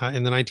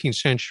in the 19th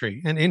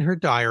century. And in her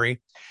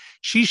diary,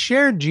 she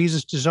shared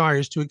Jesus'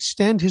 desires to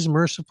extend his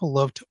merciful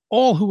love to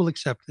all who will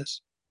accept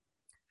this.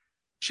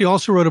 She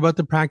also wrote about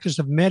the practice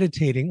of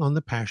meditating on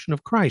the Passion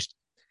of Christ.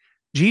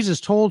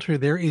 Jesus told her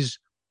there is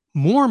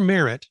more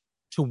merit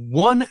to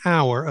 1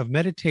 hour of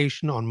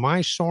meditation on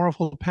my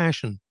sorrowful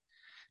passion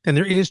than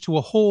there is to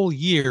a whole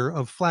year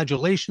of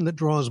flagellation that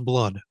draws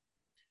blood.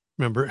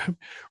 Remember,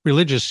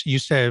 religious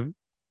used to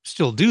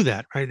still do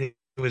that, right? It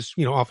was,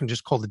 often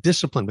just called the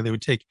discipline, but they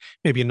would take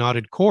maybe a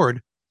knotted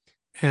cord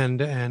and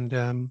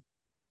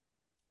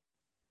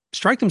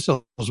strike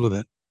themselves with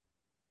it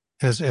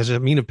as a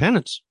mean of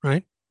penance,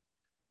 right?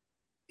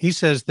 He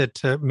says that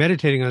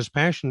meditating on his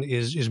passion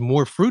is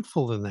more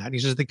fruitful than that. He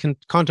says the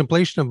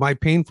contemplation of my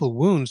painful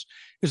wounds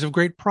is of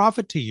great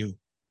profit to you,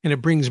 and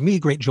it brings me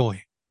great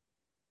joy.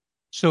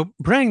 So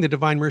praying the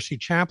Divine Mercy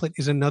Chaplet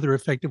is another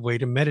effective way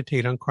to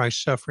meditate on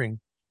Christ's suffering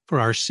for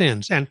our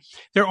sins. And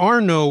there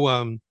are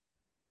no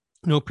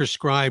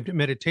prescribed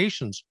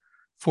meditations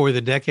for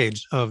the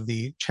decades of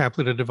the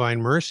Chaplet of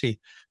Divine Mercy,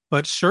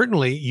 but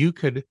certainly you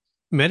could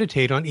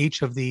meditate on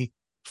each of the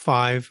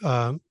 5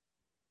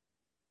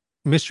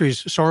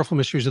 sorrowful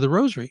mysteries of the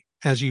Rosary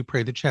as you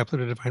pray the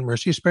Chaplet of Divine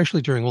Mercy,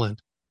 especially during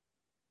Lent.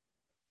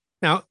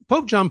 Now,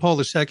 Pope John Paul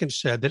II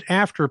said that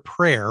after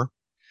prayer,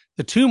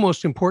 the 2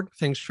 most important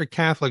things for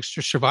Catholics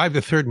to survive the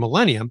 3rd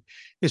millennium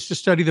is to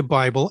study the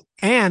Bible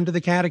and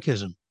the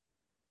Catechism.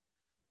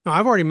 Now,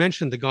 I've already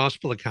mentioned the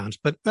Gospel accounts,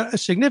 but a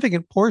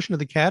significant portion of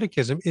the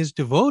Catechism is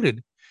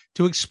devoted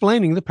to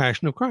explaining the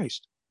Passion of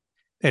Christ.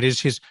 That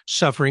is, his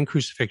suffering,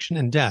 crucifixion,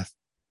 and death.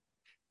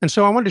 And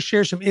so I wanted to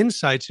share some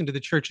insights into the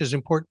Church's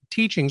important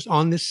teachings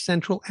on this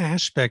central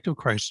aspect of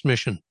Christ's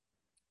mission.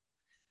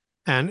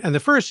 And the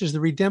first is the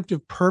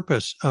redemptive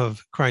purpose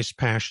of Christ's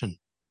Passion.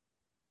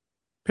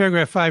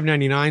 Paragraph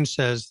 599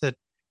 says that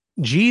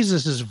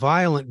Jesus'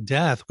 violent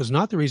death was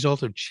not the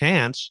result of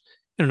chance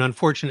and an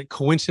unfortunate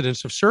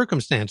coincidence of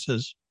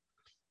circumstances,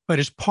 but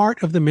is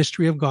part of the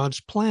mystery of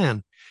God's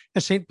plan,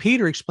 as St.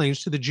 Peter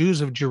explains to the Jews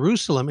of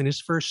Jerusalem in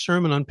his first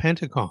sermon on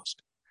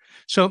Pentecost.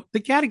 So the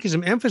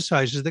Catechism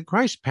emphasizes that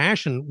Christ's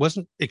passion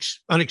wasn't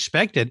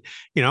unexpected.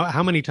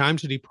 How many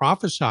times did he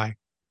prophesy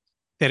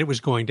that it was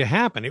going to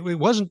happen? It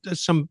wasn't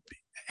some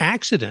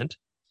accident.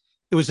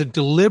 It was a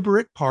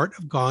deliberate part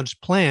of God's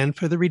plan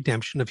for the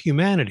redemption of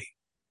humanity.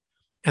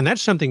 And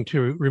that's something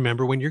to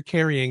remember when you're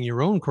carrying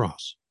your own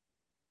cross.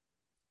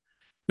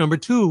 Number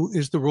 2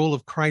 is the role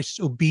of Christ's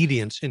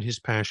obedience in his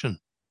passion.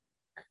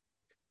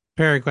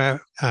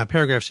 Paragraph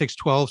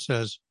 612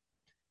 says,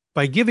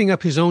 by giving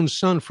up his own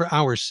son for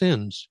our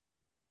sins,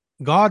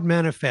 God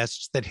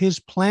manifests that his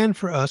plan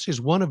for us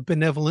is one of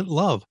benevolent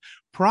love,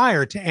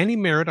 prior to any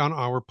merit on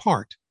our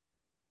part.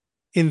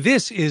 In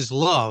this is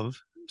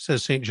love,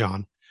 says St.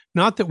 John,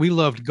 not that we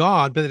loved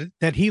God, but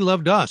that he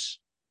loved us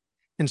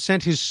and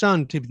sent his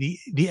son to be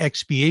the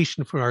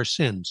expiation for our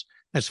sins.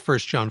 That's 1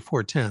 John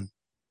 4:10.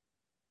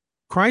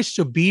 Christ's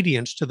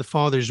obedience to the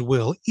Father's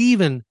will,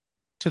 even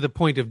to the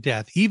point of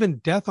death, even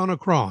death on a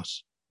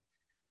cross,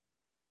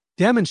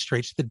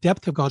 demonstrates the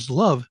depth of God's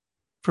love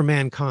for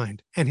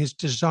mankind and his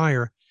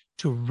desire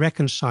to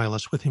reconcile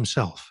us with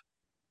himself.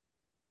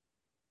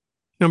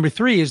 Number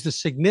 3 is the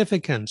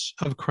significance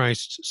of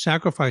Christ's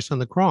sacrifice on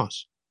the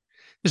cross.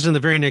 This is in the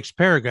very next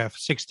paragraph,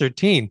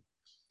 6:13,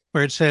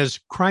 where it says,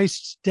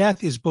 Christ's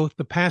death is both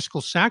the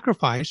paschal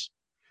sacrifice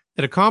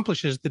that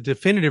accomplishes the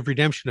definitive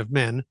redemption of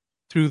men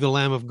through the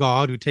Lamb of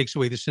God who takes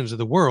away the sins of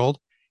the world,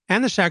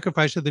 and the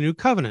sacrifice of the new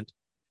covenant,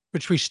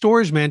 which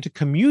restores man to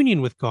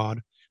communion with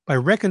God by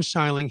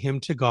reconciling him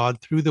to God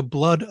through the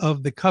blood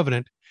of the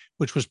covenant,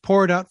 which was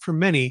poured out for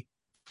many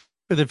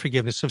for the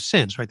forgiveness of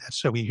sins, right?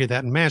 So we hear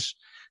that in Mass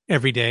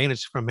every day, and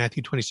it's from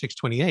Matthew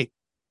 26:28.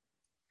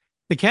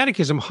 The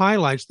Catechism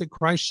highlights that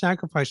Christ's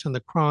sacrifice on the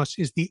cross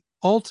is the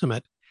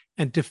ultimate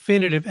and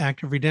definitive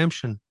act of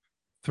redemption,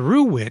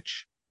 through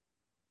which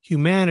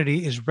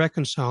humanity is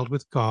reconciled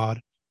with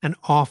God and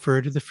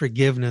offered the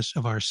forgiveness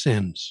of our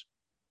sins.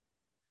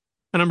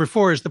 And number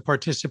 4 is the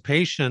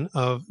participation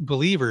of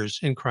believers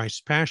in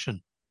Christ's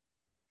passion.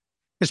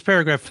 As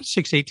paragraph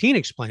 6:18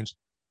 explains,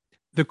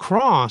 the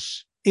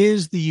cross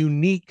is the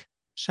unique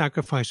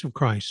sacrifice of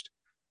Christ,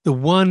 the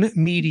one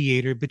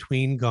mediator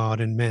between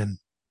God and men.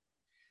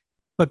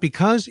 But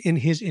because in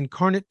his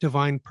incarnate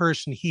divine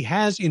person, he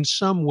has in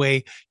some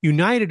way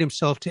united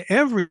himself to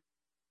every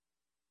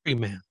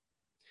man,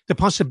 the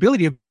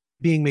possibility of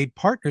being made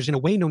partners in a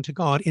way known to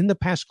God in the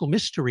paschal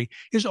mystery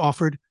is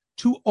offered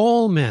to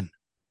all men.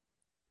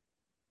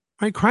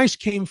 Right? Christ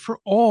came for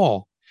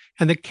all.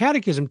 And the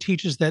Catechism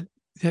teaches that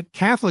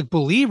Catholic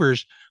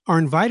believers are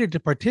invited to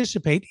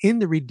participate in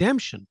the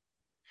redemption,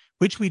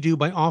 which we do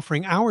by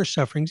offering our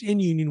sufferings in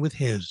union with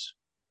his.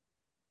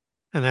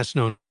 And that's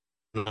no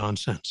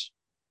nonsense.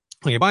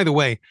 Okay, by the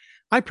way,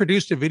 I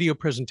produced a video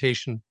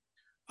presentation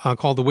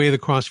called The Way of the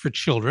Cross for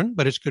Children,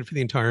 but it's good for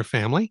the entire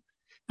family,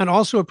 and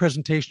also a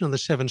presentation on the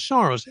Seven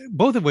Sorrows,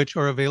 both of which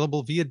are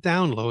available via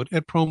download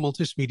at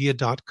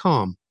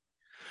promultismedia.com.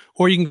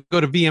 Or you can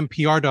go to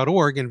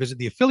vmpr.org and visit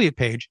the affiliate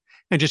page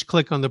and just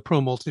click on the Pro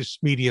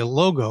Multismedia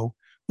logo,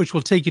 which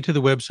will take you to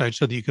the website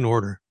so that you can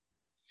order.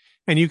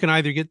 And you can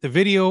either get the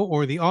video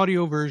or the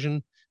audio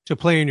version to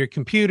play on your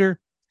computer,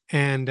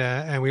 and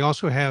we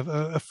also have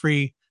a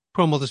free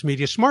Pro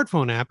Multismedia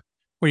smartphone app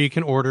where you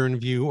can order and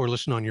view or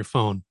listen on your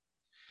phone.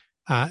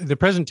 The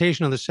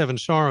presentation on the Seven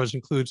Sorrows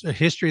includes a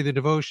history of the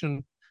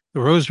devotion, the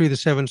Rosary of the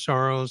Seven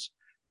Sorrows,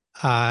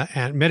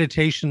 and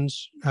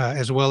meditations,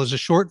 as well as a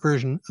short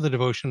version of the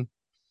devotion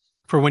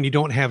for when you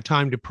don't have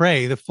time to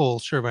pray the full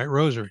Servite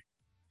Rosary.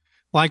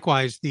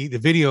 Likewise, the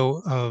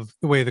video of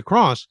The Way of the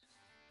Cross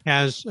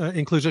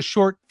includes a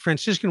short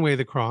Franciscan Way of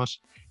the Cross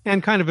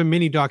and kind of a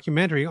mini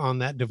documentary on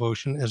that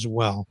devotion as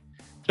well.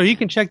 So you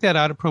can check that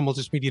out at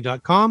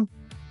promultismedia.com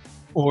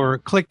or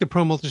click the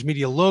Pro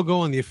Multismedia logo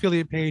on the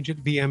affiliate page at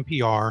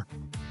vmpr.org.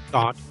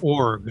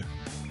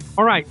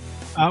 All right.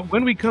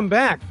 When we come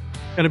back,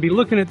 going to be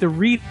looking at the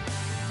readings,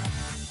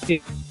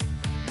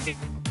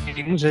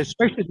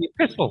 especially the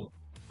epistle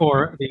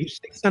for the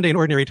Sixth Sunday in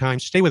Ordinary Time.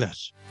 Stay with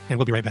us, and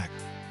we'll be right back.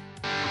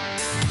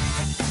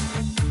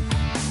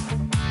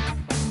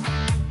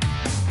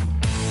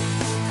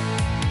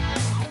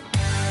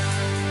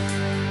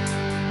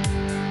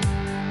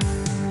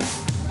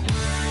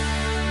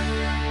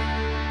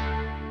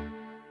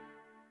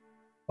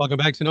 Welcome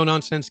back to No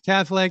Nonsense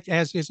Catholic.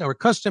 As is our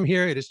custom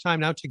here, it is time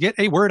now to get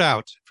a word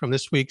out from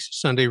this week's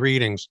Sunday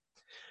readings.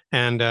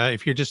 And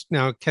if you're just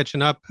now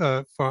catching up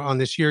on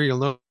this year,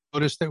 you'll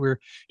notice that we're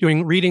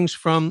doing readings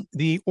from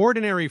the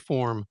ordinary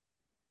form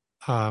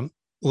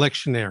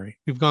lectionary.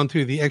 We've gone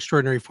through the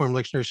extraordinary form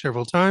lectionary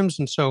several times.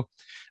 And so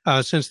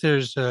since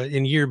there's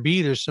in year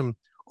B, there's some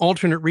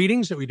alternate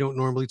readings that we don't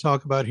normally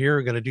talk about here.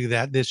 We're going to do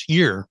that this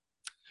year.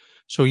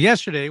 So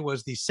yesterday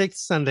was the sixth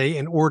Sunday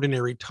in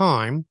Ordinary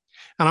Time.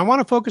 And I want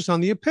to focus on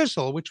the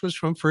epistle, which was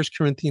from 1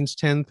 Corinthians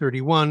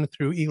 10:31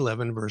 through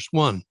 11, verse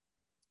 1.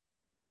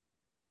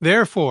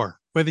 Therefore,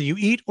 whether you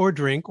eat or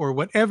drink or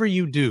whatever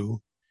you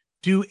do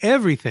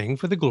everything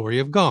for the glory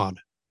of God.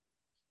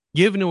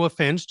 Give no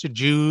offense to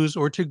Jews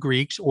or to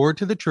Greeks or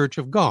to the church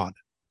of God,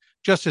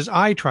 just as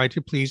I try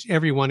to please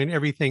everyone in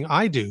everything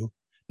I do,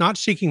 not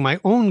seeking my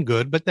own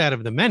good, but that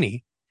of the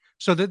many,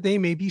 so that they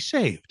may be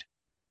saved.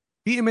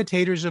 Be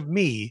imitators of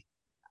me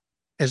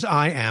as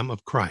I am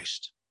of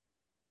Christ.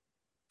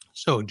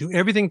 So do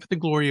everything for the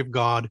glory of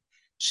God,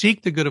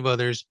 seek the good of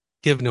others,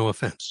 give no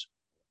offense.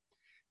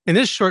 In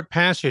this short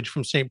passage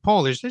from St.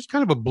 Paul, there's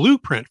kind of a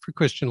blueprint for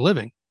Christian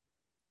living.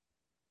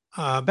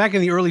 Back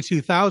in the early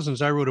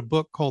 2000s, I wrote a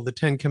book called The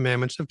 10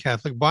 Commandments of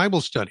Catholic Bible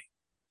Study.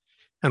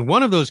 And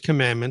one of those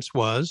commandments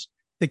was,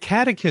 the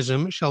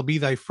Catechism shall be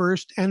thy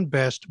first and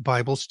best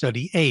Bible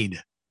study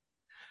aid.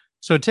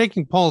 So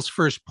taking Paul's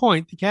first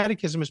point, the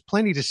Catechism has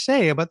plenty to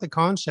say about the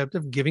concept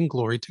of giving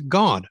glory to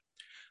God,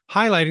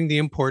 highlighting the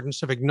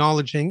importance of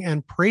acknowledging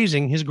and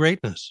praising his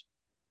greatness.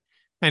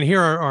 And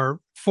here are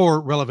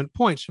 4 relevant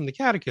points from the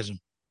Catechism.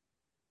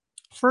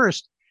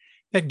 First,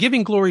 that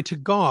giving glory to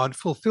God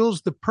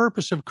fulfills the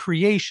purpose of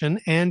creation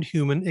and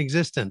human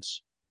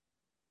existence.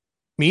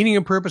 Meaning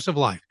and purpose of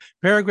life.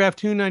 Paragraph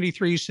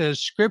 293 says,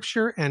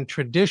 Scripture and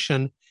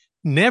tradition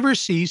never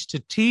cease to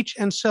teach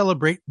and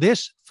celebrate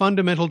this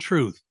fundamental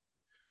truth.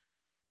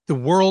 The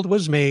world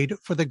was made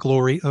for the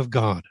glory of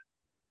God.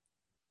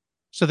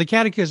 So the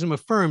Catechism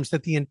affirms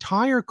that the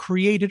entire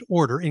created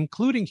order,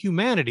 including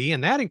humanity,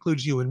 and that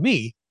includes you and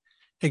me,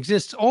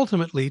 exists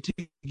ultimately to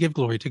give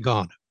glory to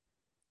God.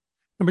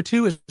 Number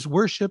 2 is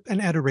worship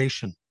and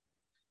adoration.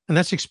 And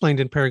that's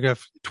explained in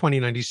paragraph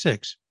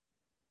 2096.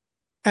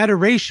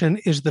 Adoration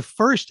is the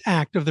first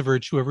act of the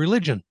virtue of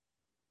religion.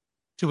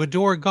 To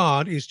adore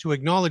God is to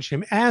acknowledge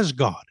him as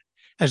God,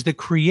 as the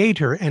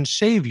creator and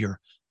savior,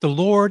 the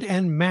Lord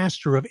and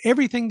master of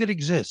everything that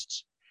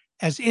exists,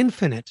 as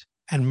infinite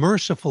and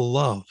merciful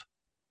love.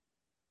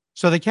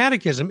 So the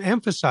Catechism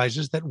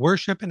emphasizes that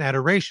worship and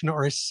adoration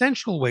are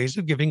essential ways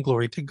of giving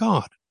glory to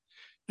God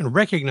and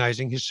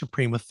recognizing his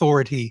supreme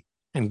authority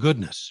and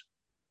goodness.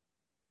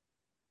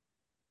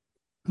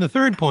 The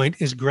third point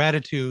is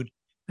gratitude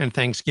and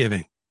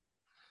thanksgiving.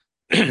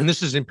 And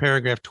this is in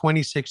paragraph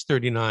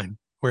 2639,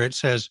 where it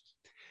says,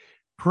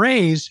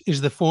 praise is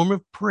the form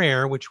of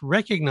prayer which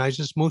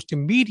recognizes most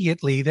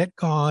immediately that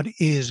God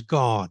is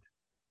God.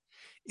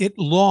 It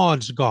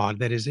lauds God,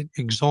 that is, it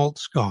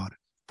exalts God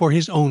for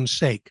his own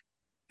sake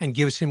and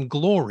gives him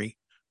glory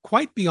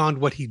quite beyond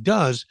what he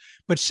does,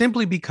 but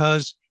simply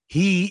because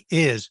he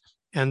is.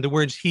 And the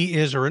words he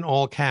is are in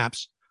all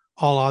caps,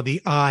 a la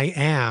the I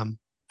am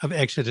of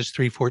Exodus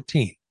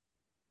 3:14.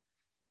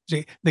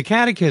 See, the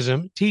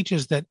Catechism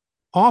teaches that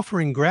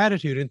offering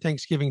gratitude and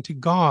thanksgiving to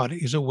God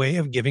is a way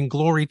of giving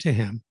glory to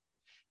him,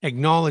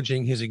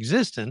 acknowledging his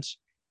existence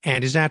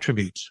and his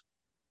attributes.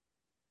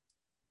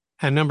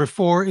 And number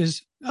 4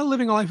 is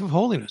living a life of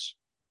holiness.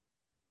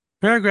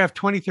 Paragraph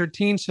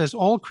 2013 says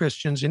all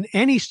Christians in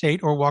any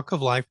state or walk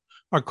of life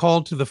are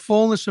called to the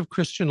fullness of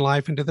Christian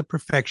life and to the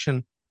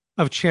perfection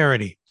of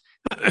charity.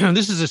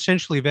 This is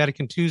essentially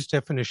Vatican II's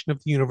definition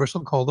of the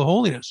universal call to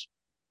holiness.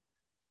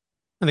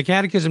 And the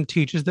Catechism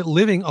teaches that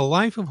living a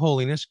life of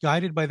holiness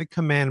guided by the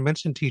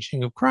commandments and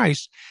teaching of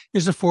Christ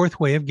is the fourth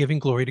way of giving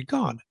glory to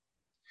God.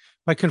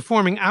 By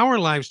conforming our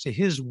lives to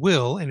his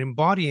will and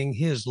embodying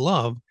his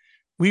love,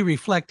 we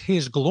reflect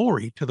his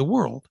glory to the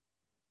world.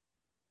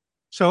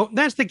 So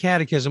that's the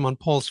Catechism on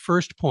Paul's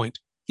first point.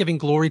 Giving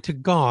glory to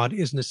God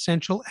is an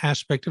essential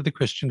aspect of the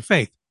Christian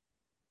faith.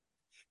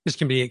 This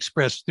can be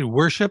expressed through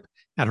worship,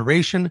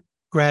 adoration,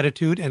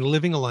 gratitude, and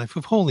living a life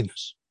of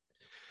holiness.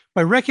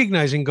 By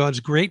recognizing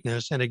God's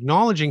greatness and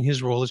acknowledging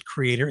his role as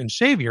creator and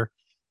savior,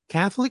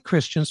 Catholic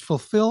Christians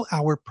fulfill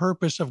our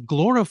purpose of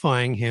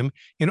glorifying him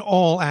in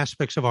all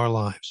aspects of our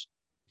lives.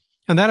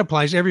 And that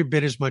applies every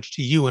bit as much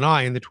to you and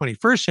I in the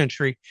 21st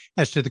century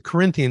as to the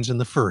Corinthians in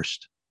the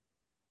first.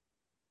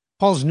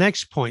 Paul's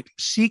next point,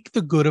 seek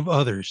the good of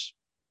others.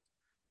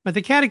 But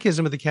the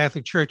Catechism of the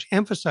Catholic Church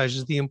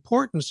emphasizes the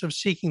importance of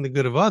seeking the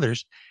good of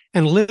others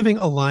and living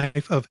a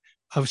life of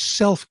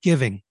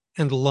self-giving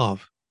and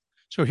love.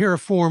 So here are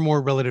 4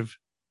 more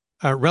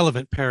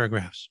relevant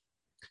paragraphs.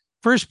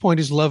 First point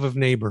is love of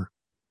neighbor.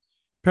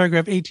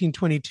 Paragraph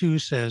 1822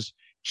 says,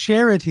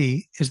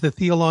 charity is the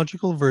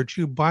theological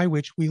virtue by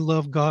which we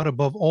love God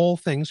above all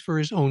things for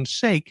his own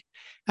sake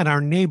and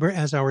our neighbor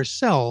as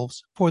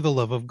ourselves for the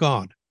love of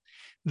God.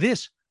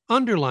 This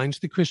underlines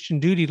the Christian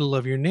duty to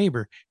love your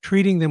neighbor,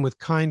 treating them with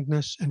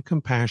kindness and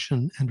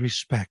compassion and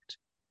respect.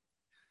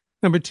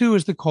 Number 2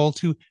 is the call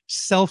to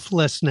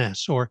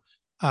selflessness or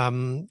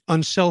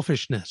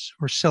unselfishness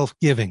or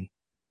self-giving.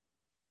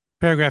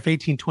 Paragraph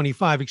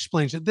 1825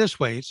 explains it this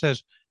way. It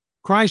says,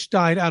 Christ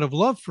died out of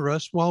love for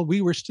us while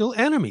we were still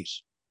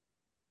enemies.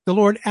 The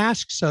Lord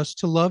asks us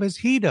to love as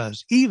he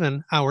does,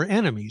 even our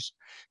enemies,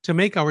 to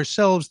make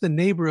ourselves the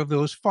neighbor of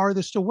those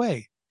farthest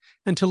away,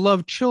 and to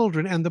love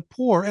children and the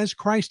poor as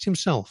Christ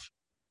himself.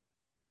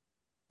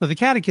 Now, the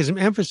Catechism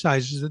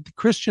emphasizes that the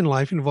Christian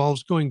life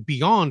involves going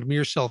beyond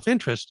mere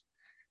self-interest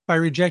by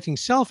rejecting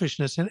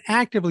selfishness and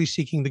actively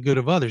seeking the good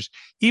of others,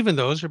 even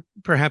those, or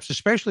perhaps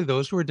especially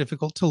those, who are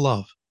difficult to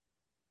love.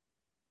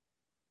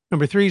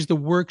 Number 3 is the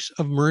works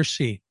of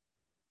mercy.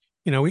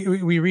 You know,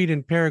 we read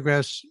in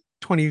paragraphs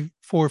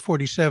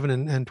 2447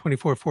 and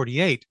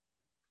 2448,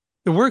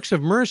 the works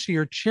of mercy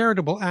are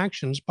charitable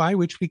actions by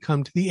which we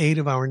come to the aid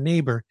of our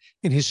neighbor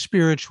in his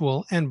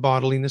spiritual and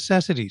bodily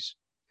necessities,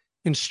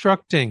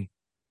 instructing,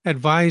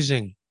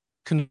 advising,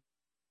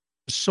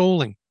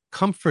 consoling,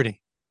 comforting.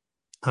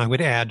 I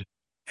would add,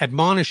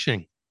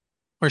 admonishing,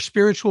 are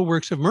spiritual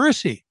works of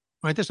mercy,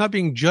 right? That's not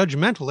being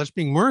judgmental, that's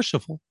being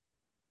merciful,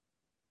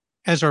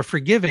 as are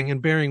forgiving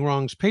and bearing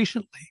wrongs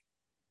patiently.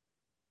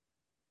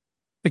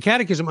 The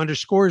Catechism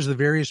underscores the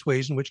various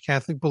ways in which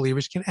Catholic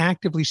believers can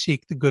actively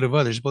seek the good of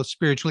others, both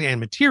spiritually and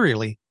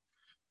materially,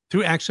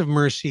 through acts of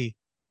mercy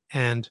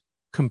and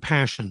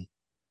compassion,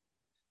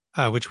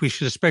 which we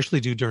should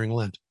especially do during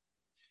Lent.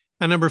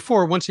 And number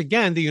 4, once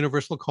again, the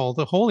universal call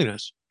to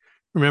holiness.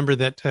 Remember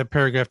that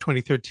paragraph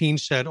 2013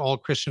 said all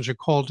Christians are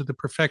called to the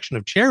perfection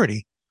of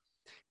charity.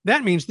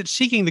 That means that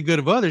seeking the good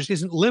of others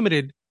isn't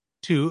limited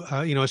to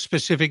a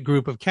specific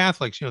group of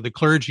Catholics, the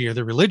clergy or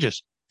the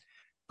religious,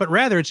 but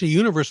rather it's a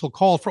universal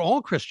call for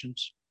all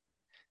Christians.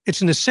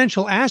 It's an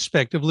essential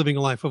aspect of living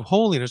a life of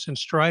holiness and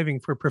striving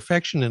for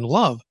perfection in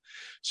love.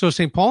 So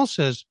St. Paul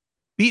says,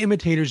 be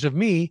imitators of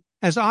me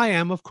as I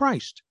am of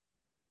Christ.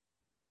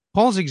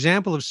 Paul's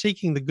example of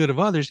seeking the good of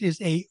others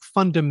is a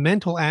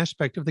fundamental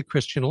aspect of the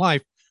Christian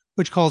life,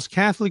 which calls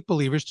Catholic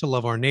believers to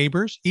love our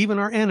neighbors, even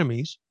our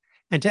enemies,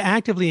 and to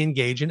actively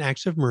engage in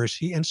acts of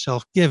mercy and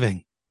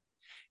self-giving.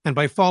 And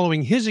by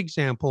following his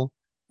example,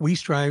 we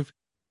strive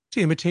to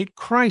imitate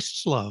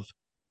Christ's love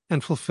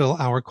and fulfill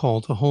our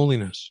call to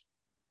holiness.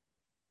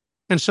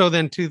 And so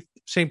then to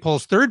St.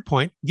 Paul's third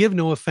point, give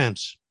no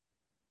offense.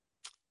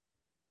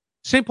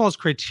 St. Paul's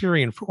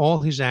criterion for all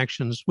his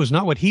actions was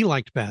not what he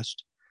liked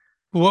best,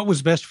 but what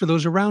was best for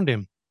those around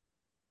him.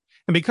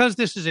 And because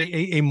this is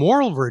a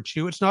moral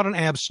virtue, it's not an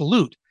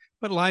absolute,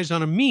 but lies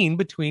on a mean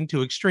between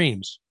two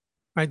extremes.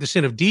 Right? The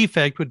sin of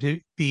defect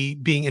would be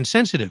being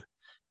insensitive,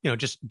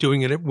 just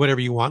doing it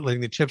whatever you want,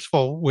 letting the chips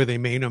fall where they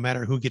may, no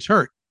matter who gets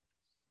hurt.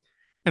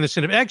 And the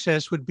sin of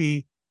excess would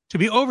be to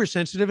be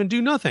oversensitive and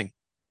do nothing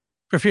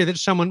for fear that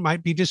someone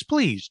might be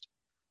displeased.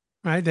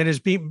 Right? That is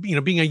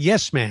being a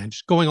yes man,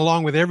 just going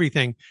along with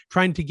everything,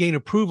 trying to gain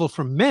approval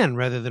from men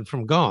rather than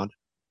from God.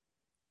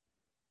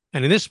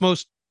 And in this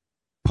most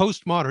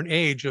postmodern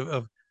age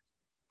of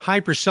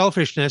hyper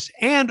selfishness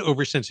and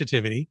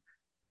oversensitivity,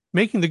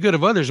 making the good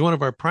of others one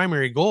of our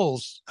primary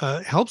goals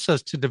helps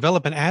us to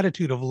develop an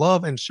attitude of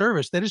love and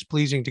service that is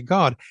pleasing to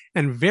God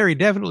and very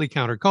definitely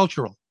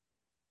countercultural.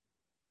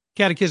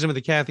 Catechism of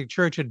the Catholic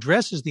Church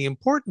addresses the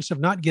importance of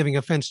not giving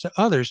offense to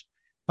others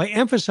by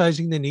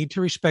emphasizing the need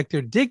to respect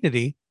their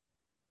dignity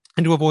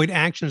and to avoid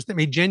actions that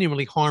may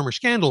genuinely harm or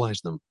scandalize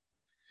them,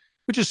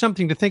 which is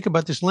something to think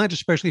about this Lent,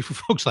 especially for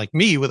folks like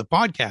me with a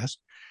podcast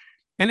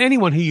and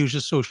anyone who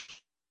uses social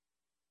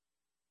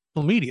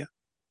media.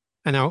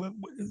 And now,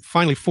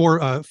 finally,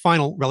 four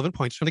final relevant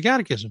points from the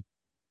Catechism.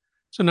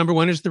 So number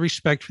one is the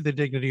respect for the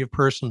dignity of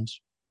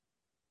persons.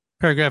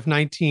 Paragraph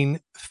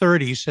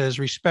 1930 says,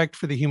 respect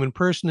for the human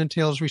person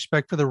entails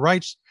respect for the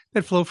rights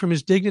that flow from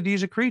his dignity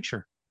as a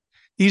creature.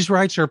 These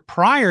rights are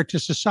prior to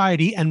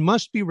society and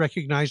must be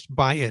recognized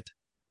by it.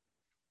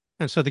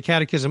 And so the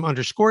Catechism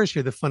underscores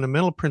here the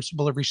fundamental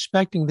principle of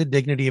respecting the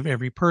dignity of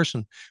every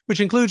person, which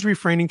includes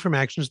refraining from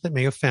actions that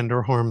may offend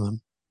or harm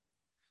them.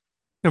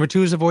 Number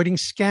two is avoiding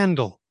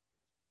scandal.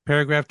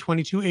 Paragraph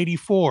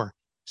 2284,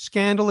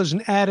 scandal is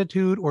an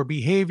attitude or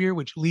behavior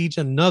which leads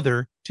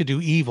another to do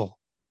evil.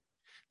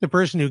 The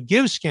person who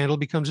gives scandal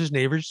becomes his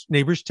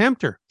neighbor's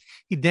tempter.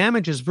 He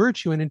damages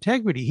virtue and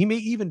integrity. He may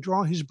even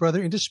draw his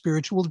brother into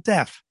spiritual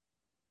death.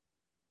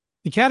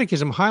 The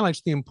Catechism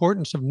highlights the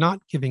importance of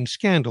not giving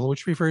scandal,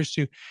 which refers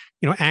to,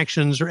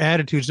 actions or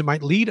attitudes that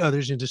might lead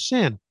others into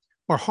sin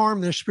or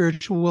harm their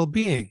spiritual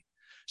well-being.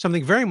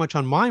 Something very much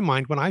on my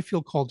mind when I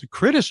feel called to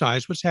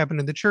criticize what's happened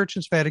in the church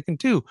since Vatican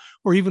II,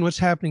 or even what's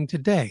happening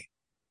today.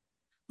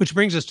 Which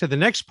brings us to the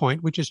next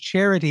point, which is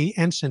charity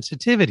and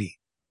sensitivity.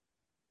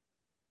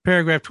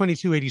 Paragraph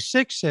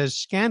 2286 says,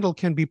 scandal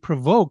can be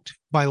provoked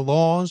by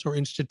laws or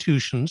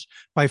institutions,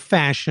 by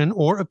fashion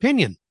or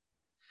opinion.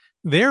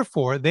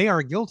 Therefore, they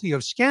are guilty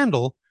of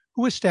scandal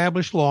who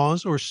establish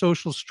laws or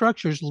social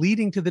structures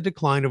leading to the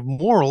decline of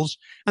morals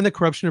and the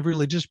corruption of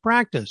religious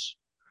practice,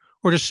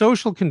 or to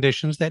social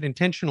conditions that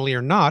intentionally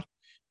or not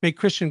make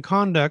Christian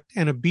conduct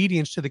and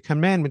obedience to the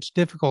commandments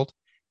difficult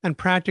and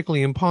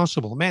practically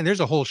impossible. Man,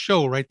 there's a whole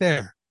show right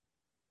there.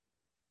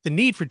 The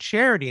need for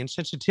charity and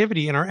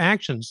sensitivity in our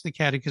actions, the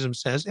Catechism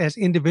says, as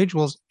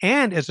individuals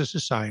and as a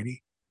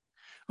society,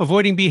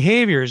 avoiding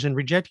behaviors and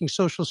rejecting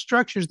social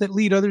structures that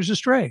lead others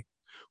astray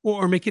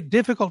or make it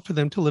difficult for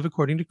them to live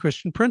according to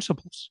Christian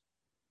principles.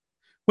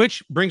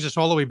 Which brings us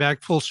all the way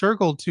back full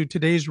circle to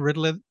today's red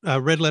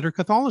letter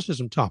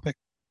Catholicism topic,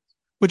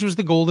 which was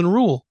the Golden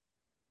Rule.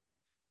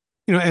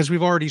 As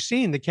we've already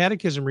seen, the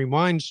Catechism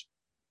reminds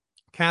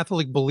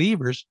Catholic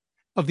believers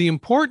of the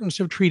importance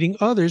of treating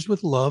others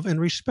with love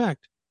and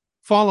respect,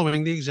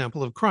 following the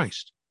example of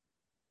Christ.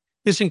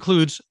 This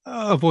includes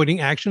avoiding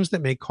actions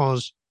that may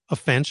cause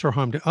offense or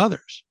harm to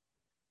others.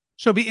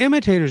 So be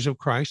imitators of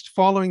Christ,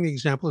 following the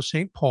example of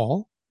St.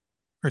 Paul,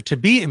 or to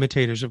be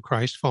imitators of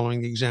Christ,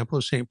 following the example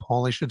of St.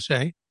 Paul, I should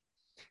say.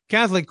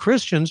 Catholic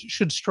Christians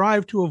should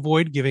strive to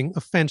avoid giving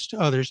offense to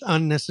others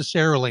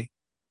unnecessarily.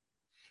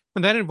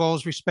 And that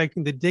involves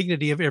respecting the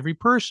dignity of every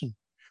person,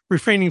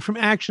 refraining from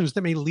actions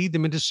that may lead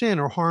them into sin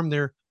or harm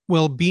their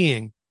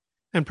well-being,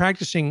 and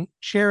practicing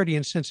charity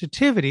and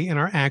sensitivity in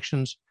our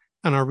actions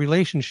and our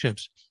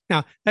relationships.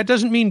 Now, that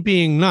doesn't mean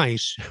being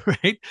nice,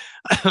 right?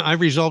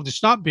 I've resolved to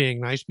stop being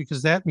nice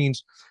because that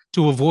means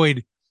to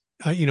avoid,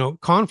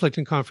 conflict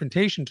and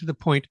confrontation to the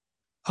point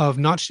of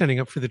not standing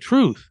up for the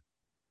truth,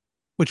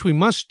 which we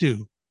must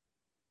do.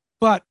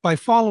 But by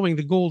following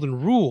the Golden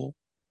Rule,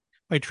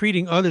 by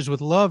treating others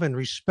with love and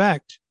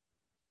respect,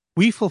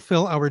 we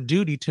fulfill our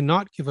duty to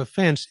not give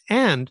offense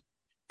and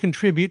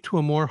contribute to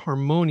a more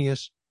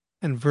harmonious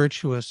and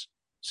virtuous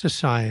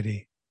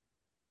society.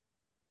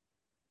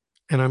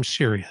 And I'm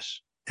serious,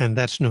 and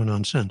that's no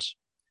nonsense.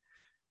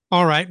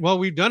 All right, well,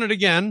 we've done it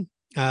again.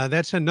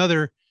 That's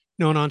another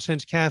No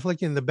Nonsense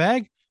Catholic in the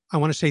bag. I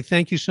want to say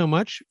thank you so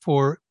much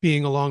for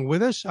being along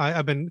with us.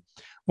 I've been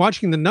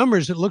watching the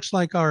numbers. It looks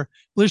like our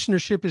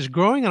listenership is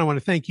growing, and I want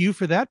to thank you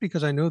for that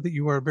because I know that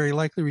you are very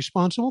likely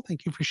responsible.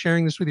 Thank you for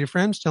sharing this with your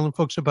friends, telling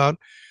folks about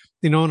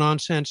the No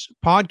Nonsense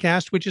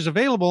podcast, which is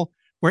available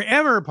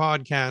wherever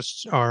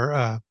podcasts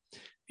are,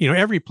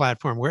 every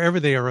platform, wherever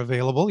they are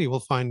available. You will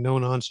find No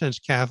Nonsense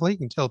Catholic. You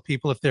can tell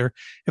people if they're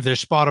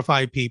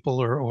Spotify people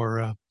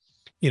or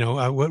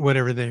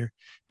whatever their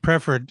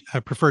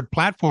preferred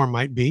platform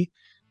might be.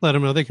 Let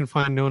them know they can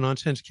find No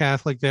Nonsense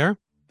Catholic there.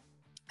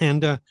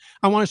 And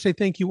I want to say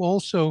thank you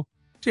also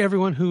to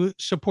everyone who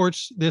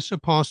supports this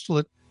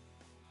apostolate,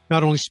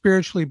 not only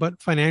spiritually,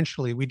 but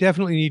financially. We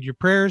definitely need your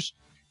prayers,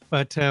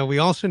 but we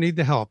also need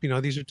the help.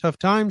 These are tough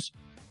times.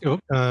 What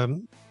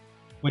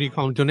do you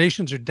call them?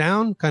 Donations are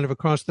down kind of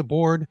across the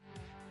board.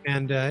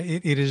 And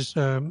it is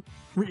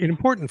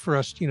important for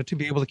us, to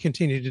be able to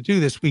continue to do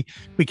this. We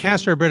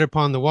cast our bread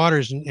upon the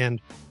waters and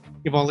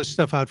give all this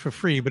stuff out for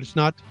free, but it's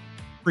not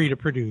free to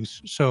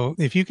produce. So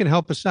if you can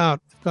help us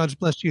out, if God's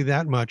blessed you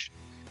that much,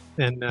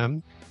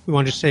 then we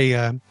want to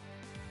say,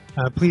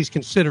 please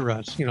consider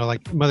us,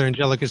 like Mother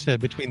Angelica said,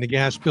 between the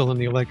gas bill and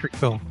the electric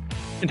bill.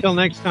 Until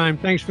next time,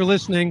 thanks for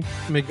listening.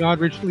 May God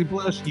richly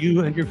bless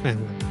you and your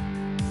family.